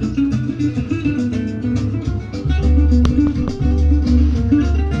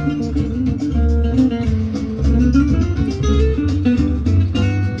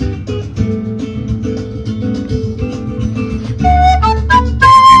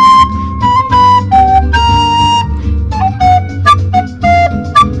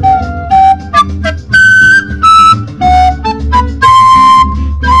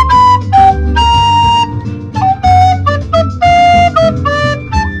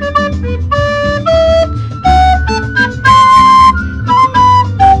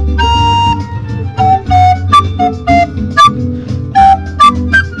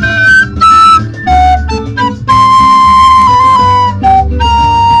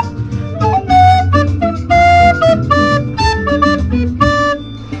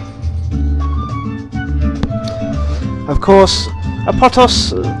 Of course,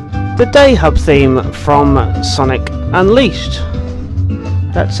 Apotos, the Day Hub theme from Sonic Unleashed.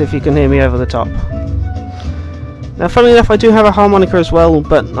 That's if you can hear me over the top. Now, funnily enough, I do have a harmonica as well,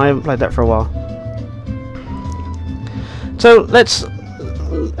 but I haven't played that for a while. So, let's... do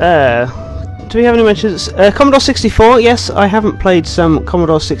we have any mentions? Commodore 64, yes, I haven't played some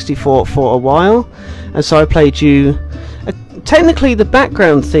Commodore 64 for a while, and so I played you technically the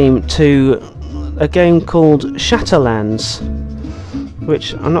background theme to a game called Shatterlands,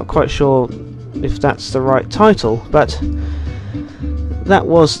 which I'm not quite sure if that's the right title, but that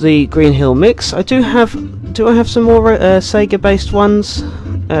was the Green Hill mix. I do I have some more Sega based ones?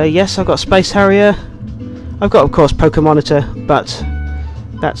 Yes, I've got Space Harrier. I've got, of course, Pokemonitor, but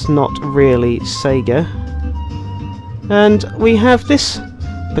that's not really Sega. And we have this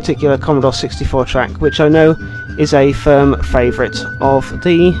particular Commodore 64 track, which I know is a firm favourite of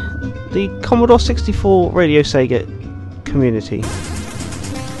the Commodore 64 Radio Sega community.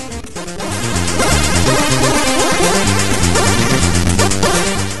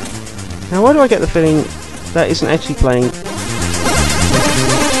 Now, why do I get the feeling that isn't actually playing?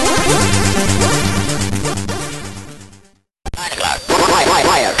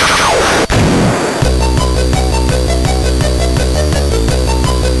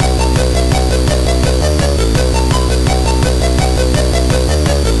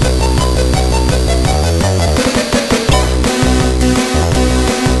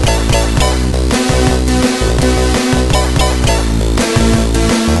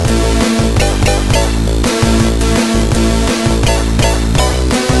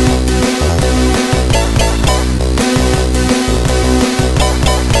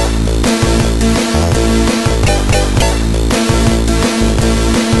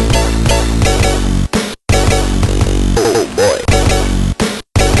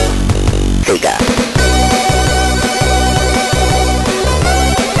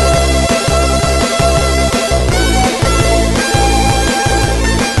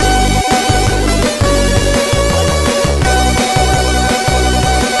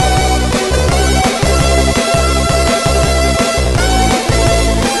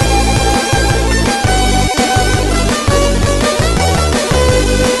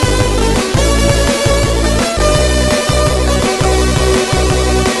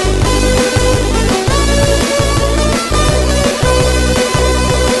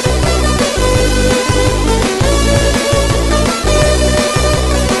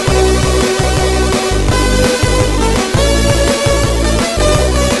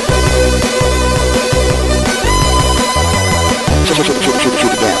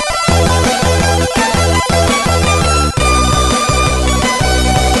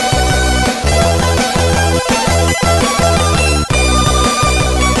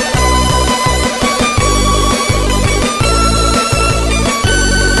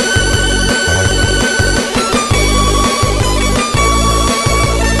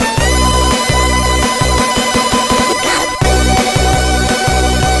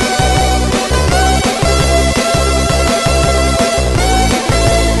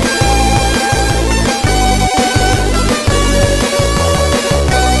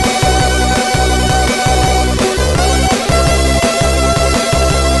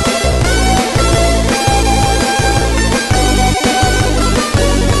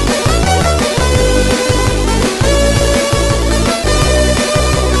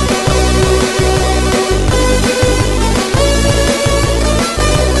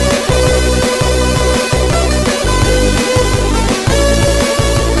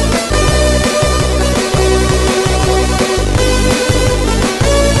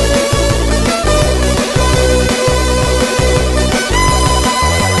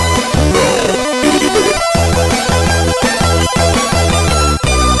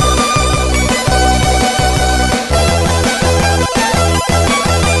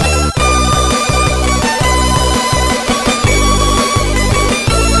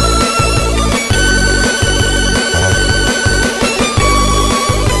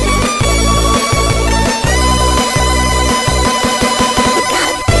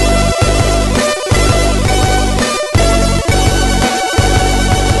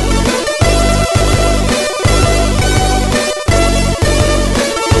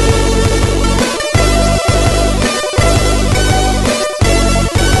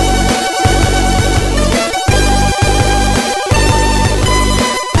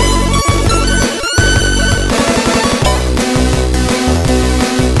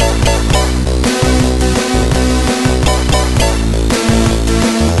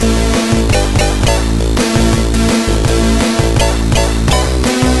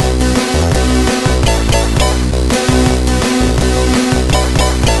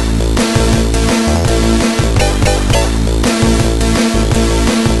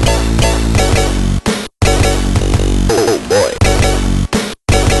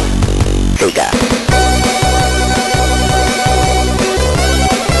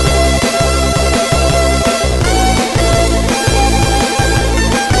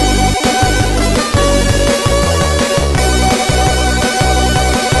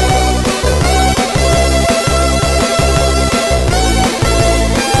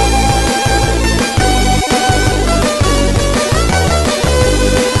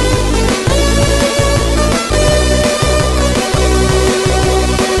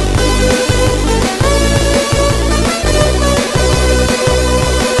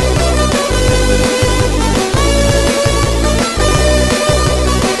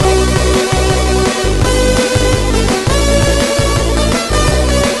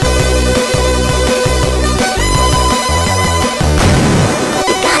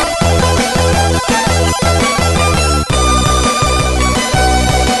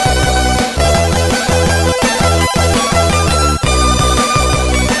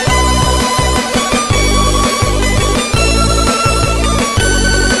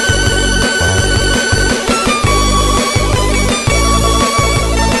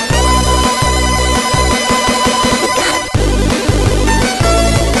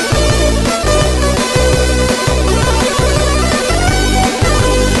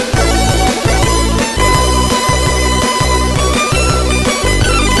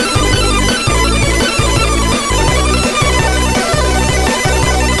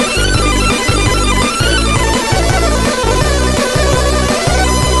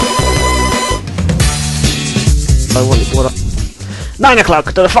 I wanted what? 9 o'clock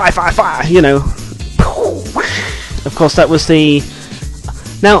to the fire, you know. Of course, that was the.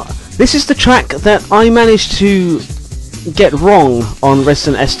 Now, this is the track that I managed to get wrong on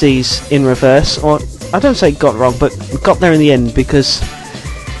Resident SD's In Reverse, or I don't say got wrong, but got there in the end, because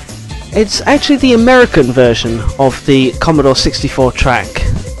it's actually the American version of the Commodore 64 track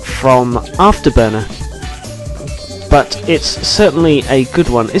from Afterburner, but it's certainly a good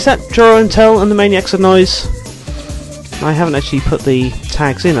one. Is that Draw and Tell and the Maniacs of Noise? I haven't actually put the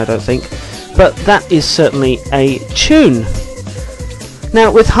tags in, I don't think, but that is certainly a tune. Now,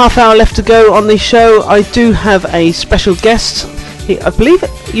 with half hour left to go on the show, I do have a special guest. I believe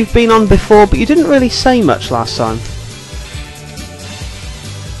you've been on before, but you didn't really say much last time.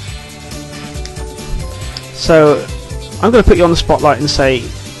 So, I'm going to put you on the spotlight and say,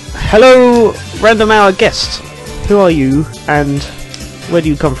 hello, random hour guest. Who are you, and where do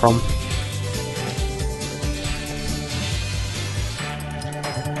you come from?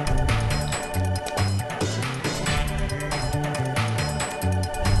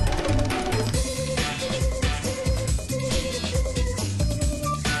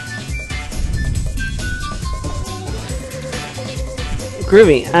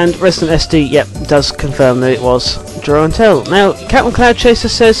 Groovy, and Resident SD, yep, does confirm that it was Draw and Tell. Now, Captain Cloud Chaser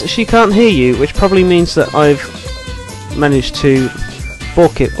says she can't hear you, which probably means that I've managed to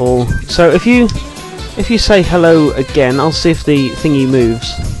balk it all. So if you say hello again, I'll see if the thingy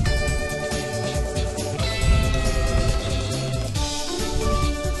moves.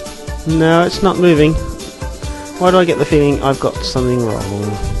 No, it's not moving. Why do I get the feeling I've got something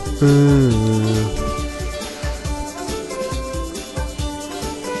wrong?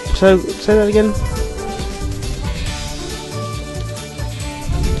 So, say that again.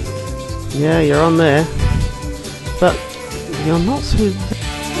 Yeah, you're on there, but you're not through.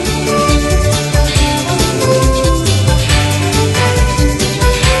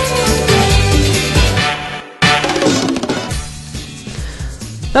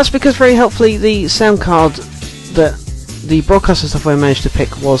 That's because very helpfully the sound card that the broadcaster software managed to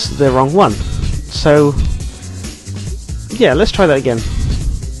pick was the wrong one. So, yeah, let's try that again.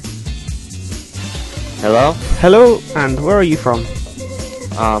 Hello? Hello, and where are you from?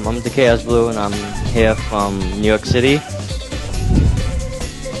 I'm the Chaos Blue, and I'm here from New York City.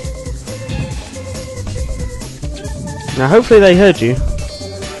 Now, hopefully they heard you,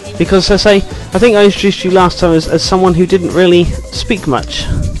 because I think I introduced you last time as someone who didn't really speak much.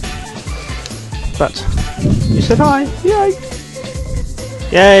 But you said hi, yay!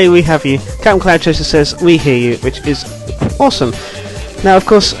 Yay, we have you. Captain Cloud Chaser says we hear you, which is awesome. Now, of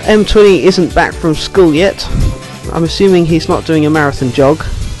course, M20 isn't back from school yet. I'm assuming he's not doing a marathon jog.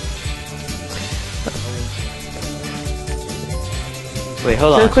 Wait,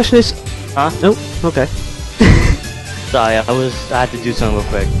 hold on. The question is... Huh? Oh, okay. Sorry, I had to do something real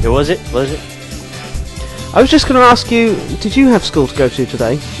quick. What was it? I was just going to ask you, did you have school to go to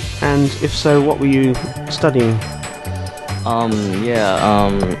today? And if so, what were you studying?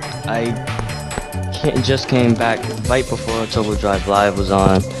 I just came back right before Turbo Drive Live was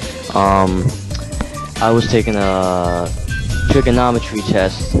on. I was taking a trigonometry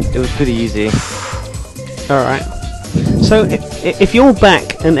test. It was pretty easy. Alright. So, if you're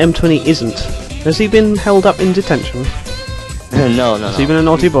back and M20 isn't, has he been held up in detention? No. Has he been a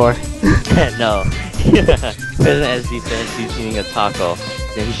naughty boy? No. President SD says he's eating a taco.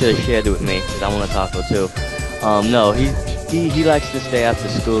 Then he should have shared it with me, because I want a taco too. No, he likes to stay after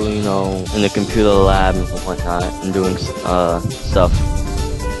school, you know, in the computer lab and whatnot, and doing stuff.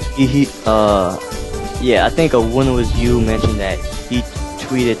 Yeah, I think when it was you mentioned that he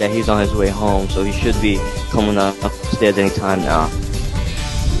tweeted that he's on his way home, so he should be coming upstairs anytime now.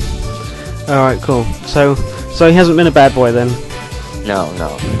 Alright, cool. So he hasn't been a bad boy then? No.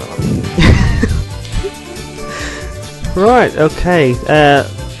 Right, okay.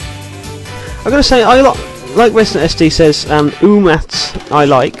 I'm gonna say, like Resident SD says, UMaths I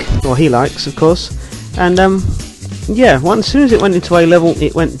like, or he likes, of course, and yeah, as soon as it went into A level,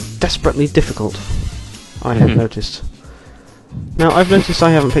 it went desperately difficult. I have noticed. Now, I've noticed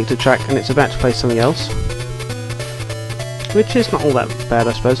I haven't picked a track, and it's about to play something else, which is not all that bad,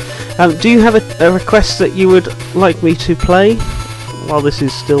 I suppose. Do you have a request that you would like me to play while this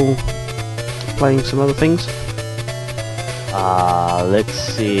is still playing some other things? Let's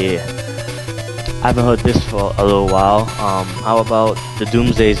see. I haven't heard this for a little while. How about the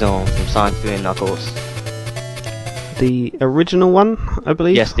Doomsday Zone from Sonic 3 and Knuckles? The original one, I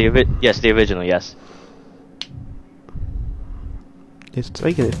believe? Yes, the original, yes. It's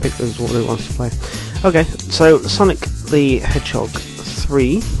taking its pick as what it wants to play. Okay, so Sonic the Hedgehog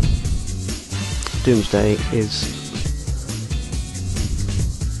 3 Doomsday is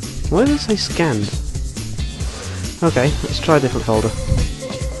Why does it say scanned? Okay, let's try a different folder.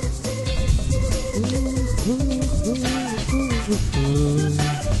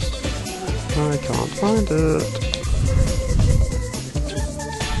 I can't find it.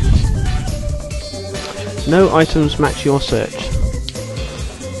 No items match your search.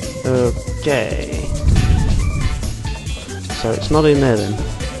 Okay. So it's not in there then.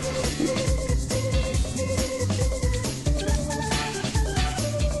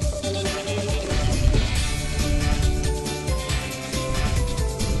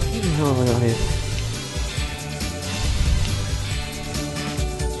 What have I got here?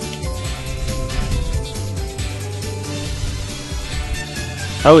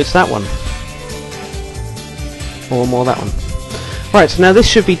 Oh, it's that one. Or more that one. Right, now this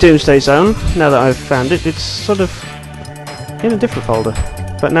should be Doomsday Zone, now that I've found it. It's sort of in a different folder,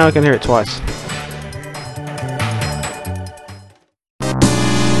 but now I can hear it twice.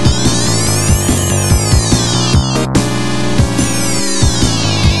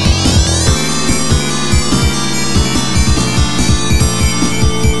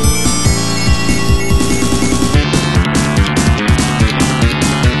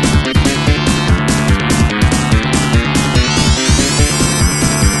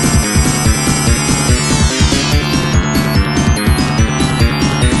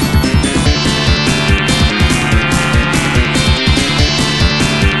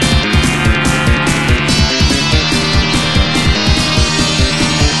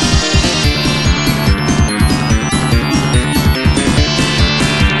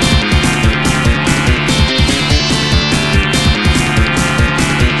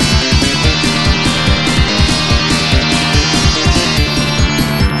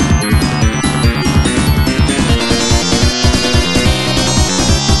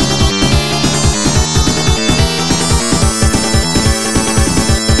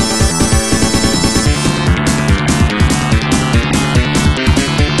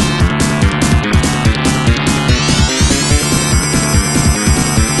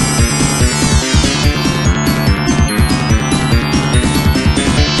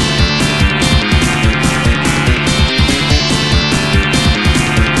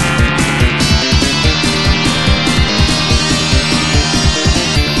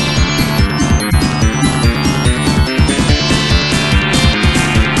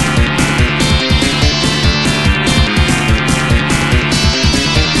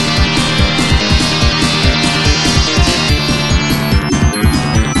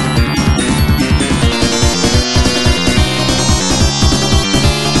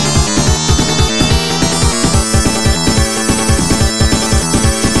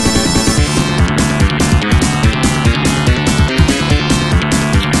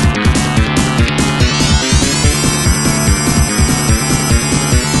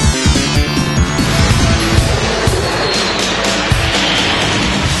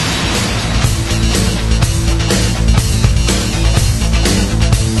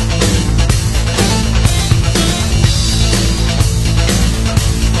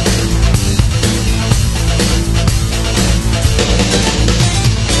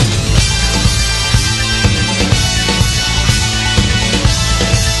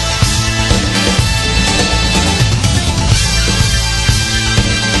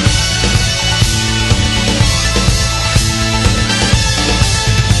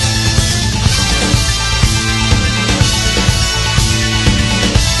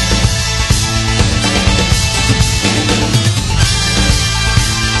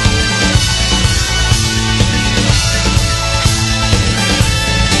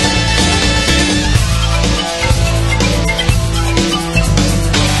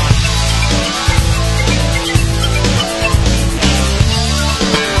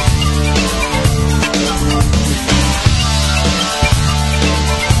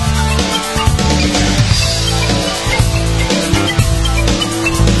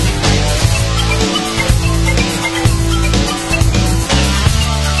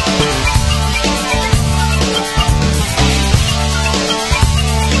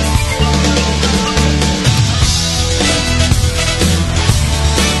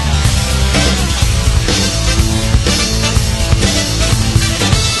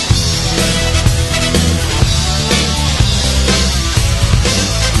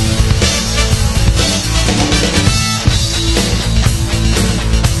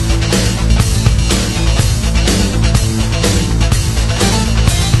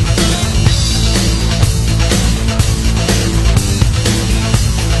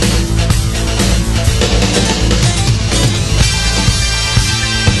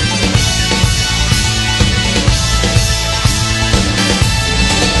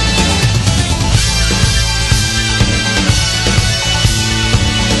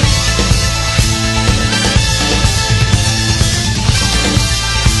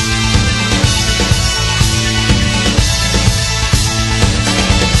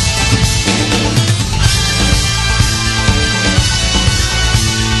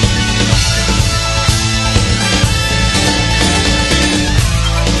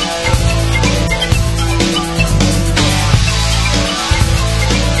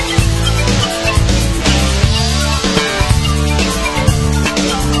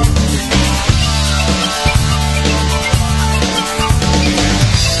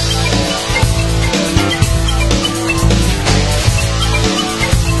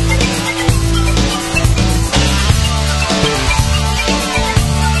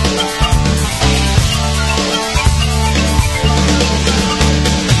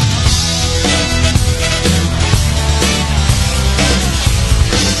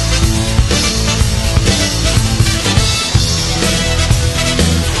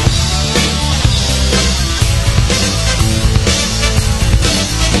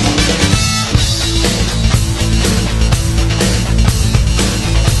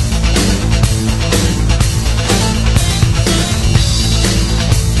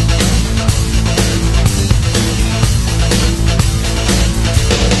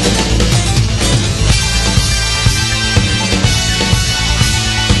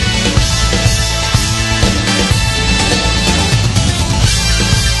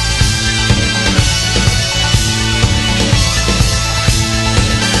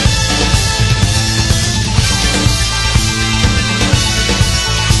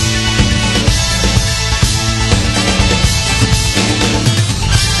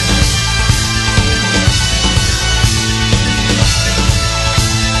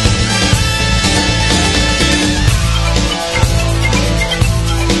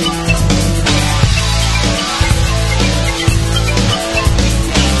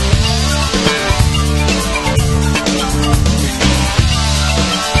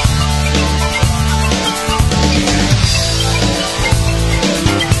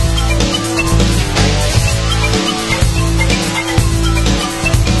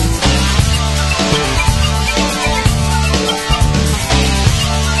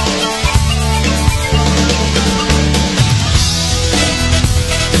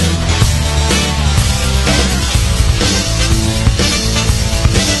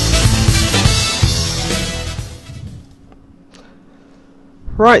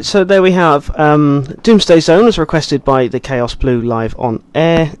 Right, so there we have Doomsday Zone as requested by the Chaos Blue live on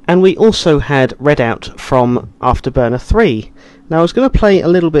air, and we also had Redout from Afterburner 3. Now I was going to play a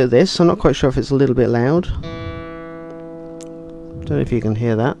little bit of this. I'm not quite sure if it's a little bit loud. Don't know if you can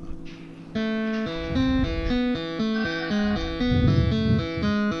hear that.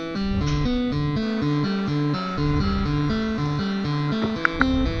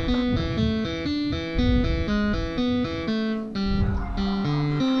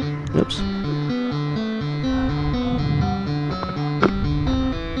 Oops.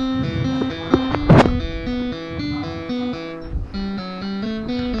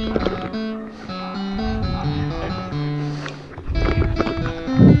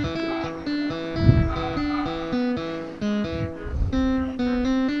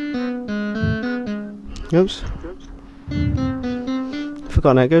 Oops.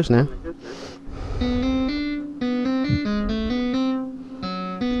 Forgotten how it goes now.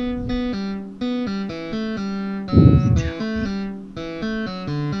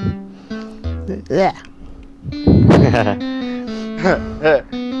 Yeah.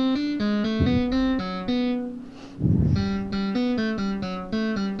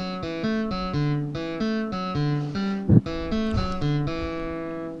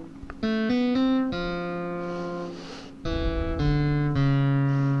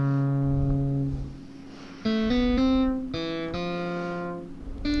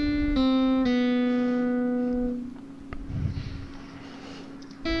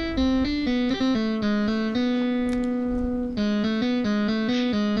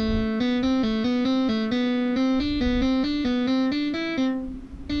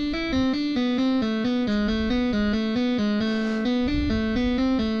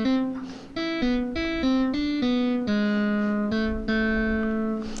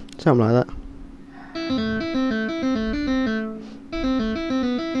 Something like that.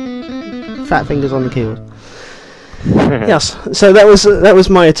 Fat fingers on the keyboard. Yes, so that was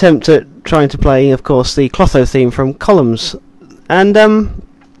my attempt at trying to play, of course, the Clotho theme from Columns, and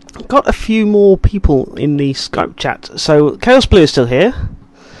got a few more people in the Skype chat. So Chaos Blue is still here.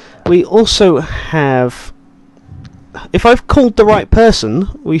 We also have, if I've called the right person,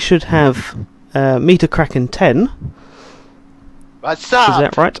 we should have Meter Kraken 10. What's up? Is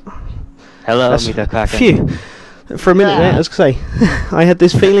that right? Hello, Meter Kraken. Phew. For a minute there, I was going to say, I had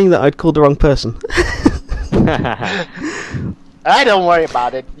this feeling that I'd called the wrong person. I don't worry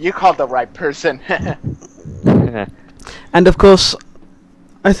about it. You called the right person. And of course,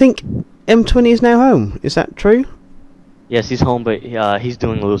 I think M20 is now home. Is that true? Yes, he's home, but he's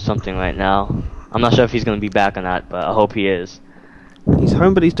doing a little something right now. I'm not sure if he's going to be back or not, but I hope he is. He's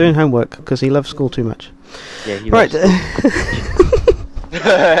home, but he's doing homework because he loves school too much. Yeah, he Right.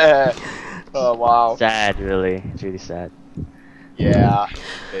 Oh, wow. Sad, really. It's really sad. Yeah,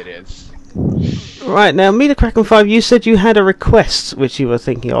 it is. Right, now, Meter Kraken 5, you said you had a request which you were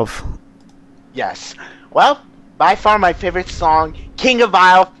thinking of. Yes. Well, by far my favorite song, King of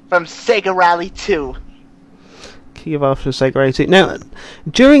Isle from Sega Rally 2. Key of After Sega 82. Now,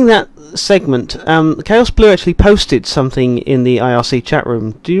 during that segment, Chaos Blue actually posted something in the IRC chat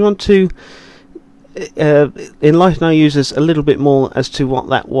room. Do you want to enlighten our users a little bit more as to what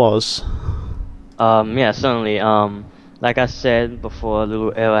that was? Yeah, certainly. Like I said before a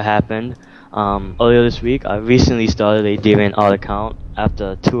little error happened, earlier this week, I recently started a DeviantArt account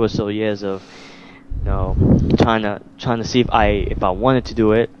after 2 or so years of, trying to see if I wanted to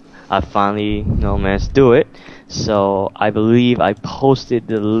do it. I finally, managed to do it. So I believe I posted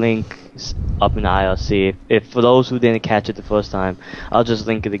the link up in the IRC. If for those who didn't catch it the first time, I'll just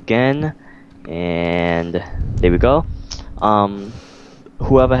link it again, and there we go.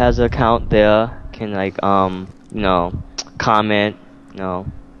 Whoever has an account there can comment,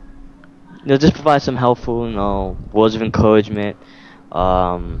 just provide some helpful, words of encouragement.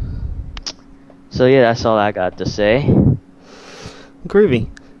 So yeah, that's all I got to say. Groovy.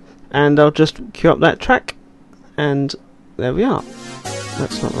 And I'll just cue up that track, and there we are.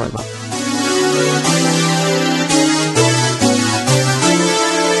 That's not the right one.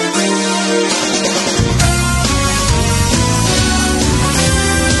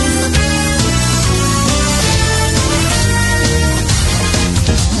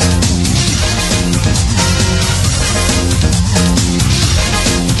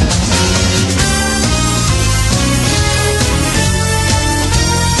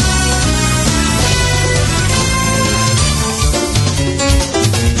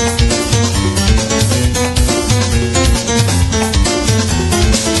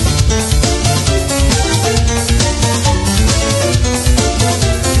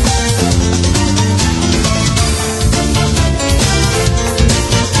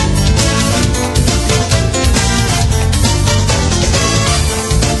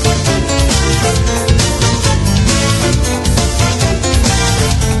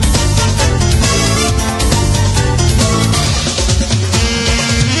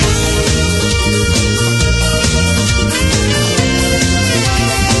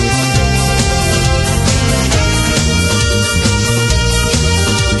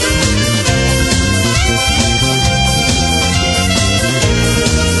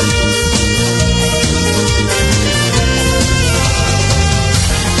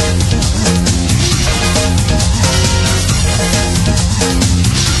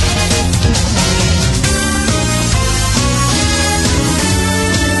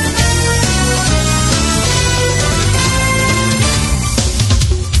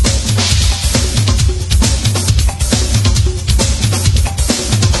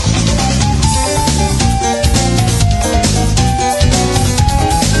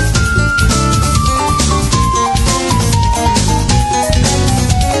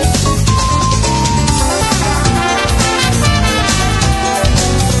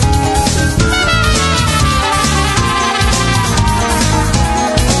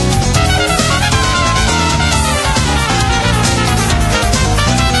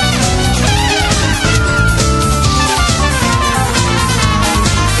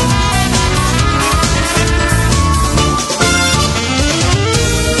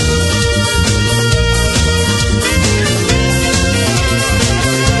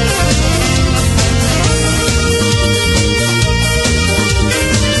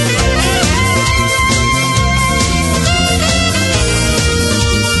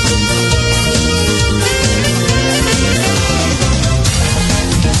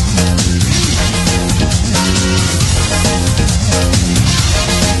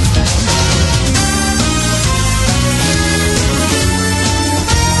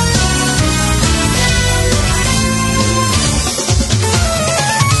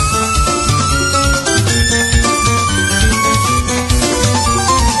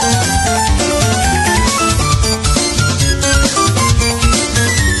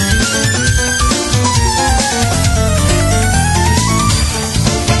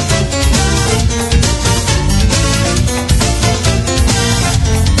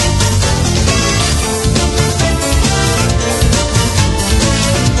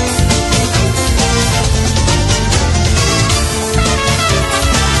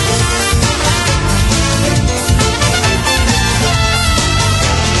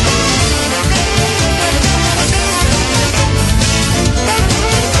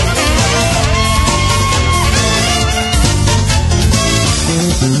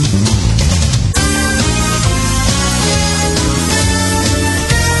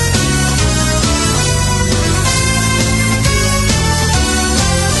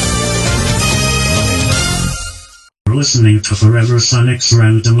 listening to Forever Sonic's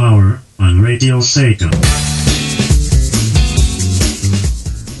Random Hour on Radio Sega.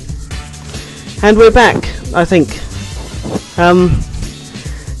 And we're back, I think.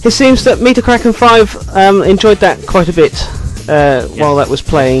 It seems that Meter Kraken 5 enjoyed that quite a bit while that was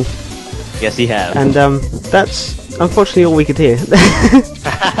playing. Yes, he have. And that's unfortunately all we could hear.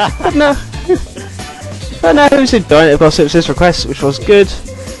 But no. But no, he was enjoying it. Of course, it was his request, which was good.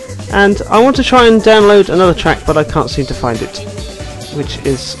 And I want to try and download another track, but I can't seem to find it, which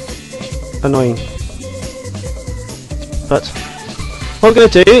is annoying. But what I'm going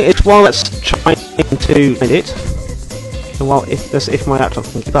to do is, while that's trying to find it, and while if my laptop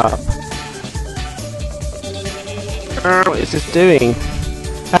can keep up, what is this doing?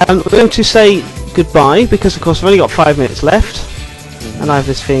 We're going to say goodbye, because of course I've only got 5 minutes left, and I have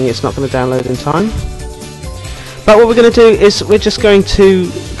this feeling it's not going to download in time. But what we're going to do is we're just going to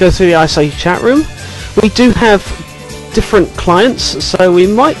go through the ISA chat room. We do have different clients, so we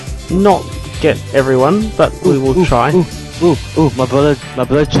might not get everyone, but we will try. My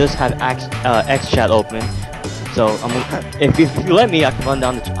brother just had X chat open, so if you let me, I can run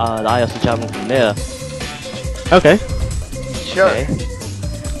down the ISA chat room from there. Okay. Sure. Okay.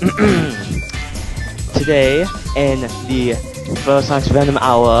 Today in the Forever Sonic's Random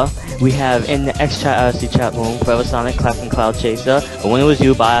Hour, we have in the X-Chat IRC chat room, Forever Sonic, Clap and Cloud Chaser, When It Was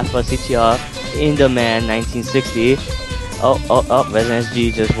You by Alpha CTR, In The Man 1960. Resident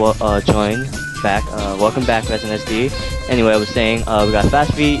SD just joined back. Welcome back, Resident SD. Anyway, I was saying, we got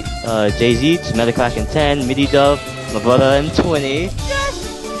Fast Beat, Jay-Z, Metacracken 10, MIDI Dub, my brother M20,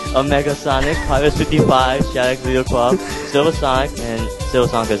 yes! Omega Sonic, Pirates 55, Shadox Video Club, Silver Sonic, and Silver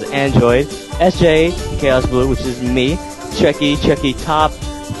Sonic as Android, SJ, Chaos Blue, which is me, Trekkie Top,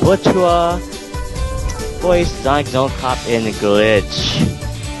 Butchua, Voice, Sonic Zone Cop, and Glitch.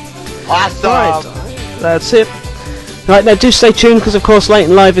 Awesome! Right, that's it. Right, now do stay tuned, because of course Late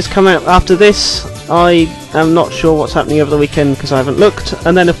and Live is coming out after this. I am not sure what's happening over the weekend because I haven't looked.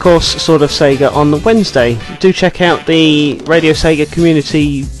 And then of course Sword of Sega on the Wednesday. Do check out the Radio Sega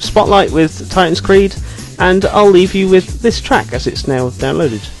Community Spotlight with Titan's Creed, and I'll leave you with this track as it's now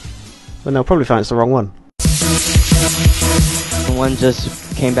downloaded. Well, they'll probably find it's the wrong one. Someone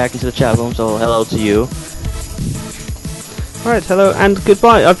just came back into the chat room, so hello to you. Alright, hello and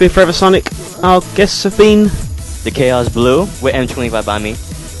goodbye. I've been Forever Sonic. Our guests have been The Chaos Blue with M25 by me.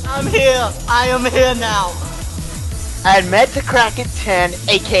 I'm here. I am here now. And Metacracken 10,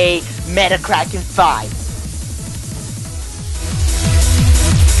 aka Metacracken 5.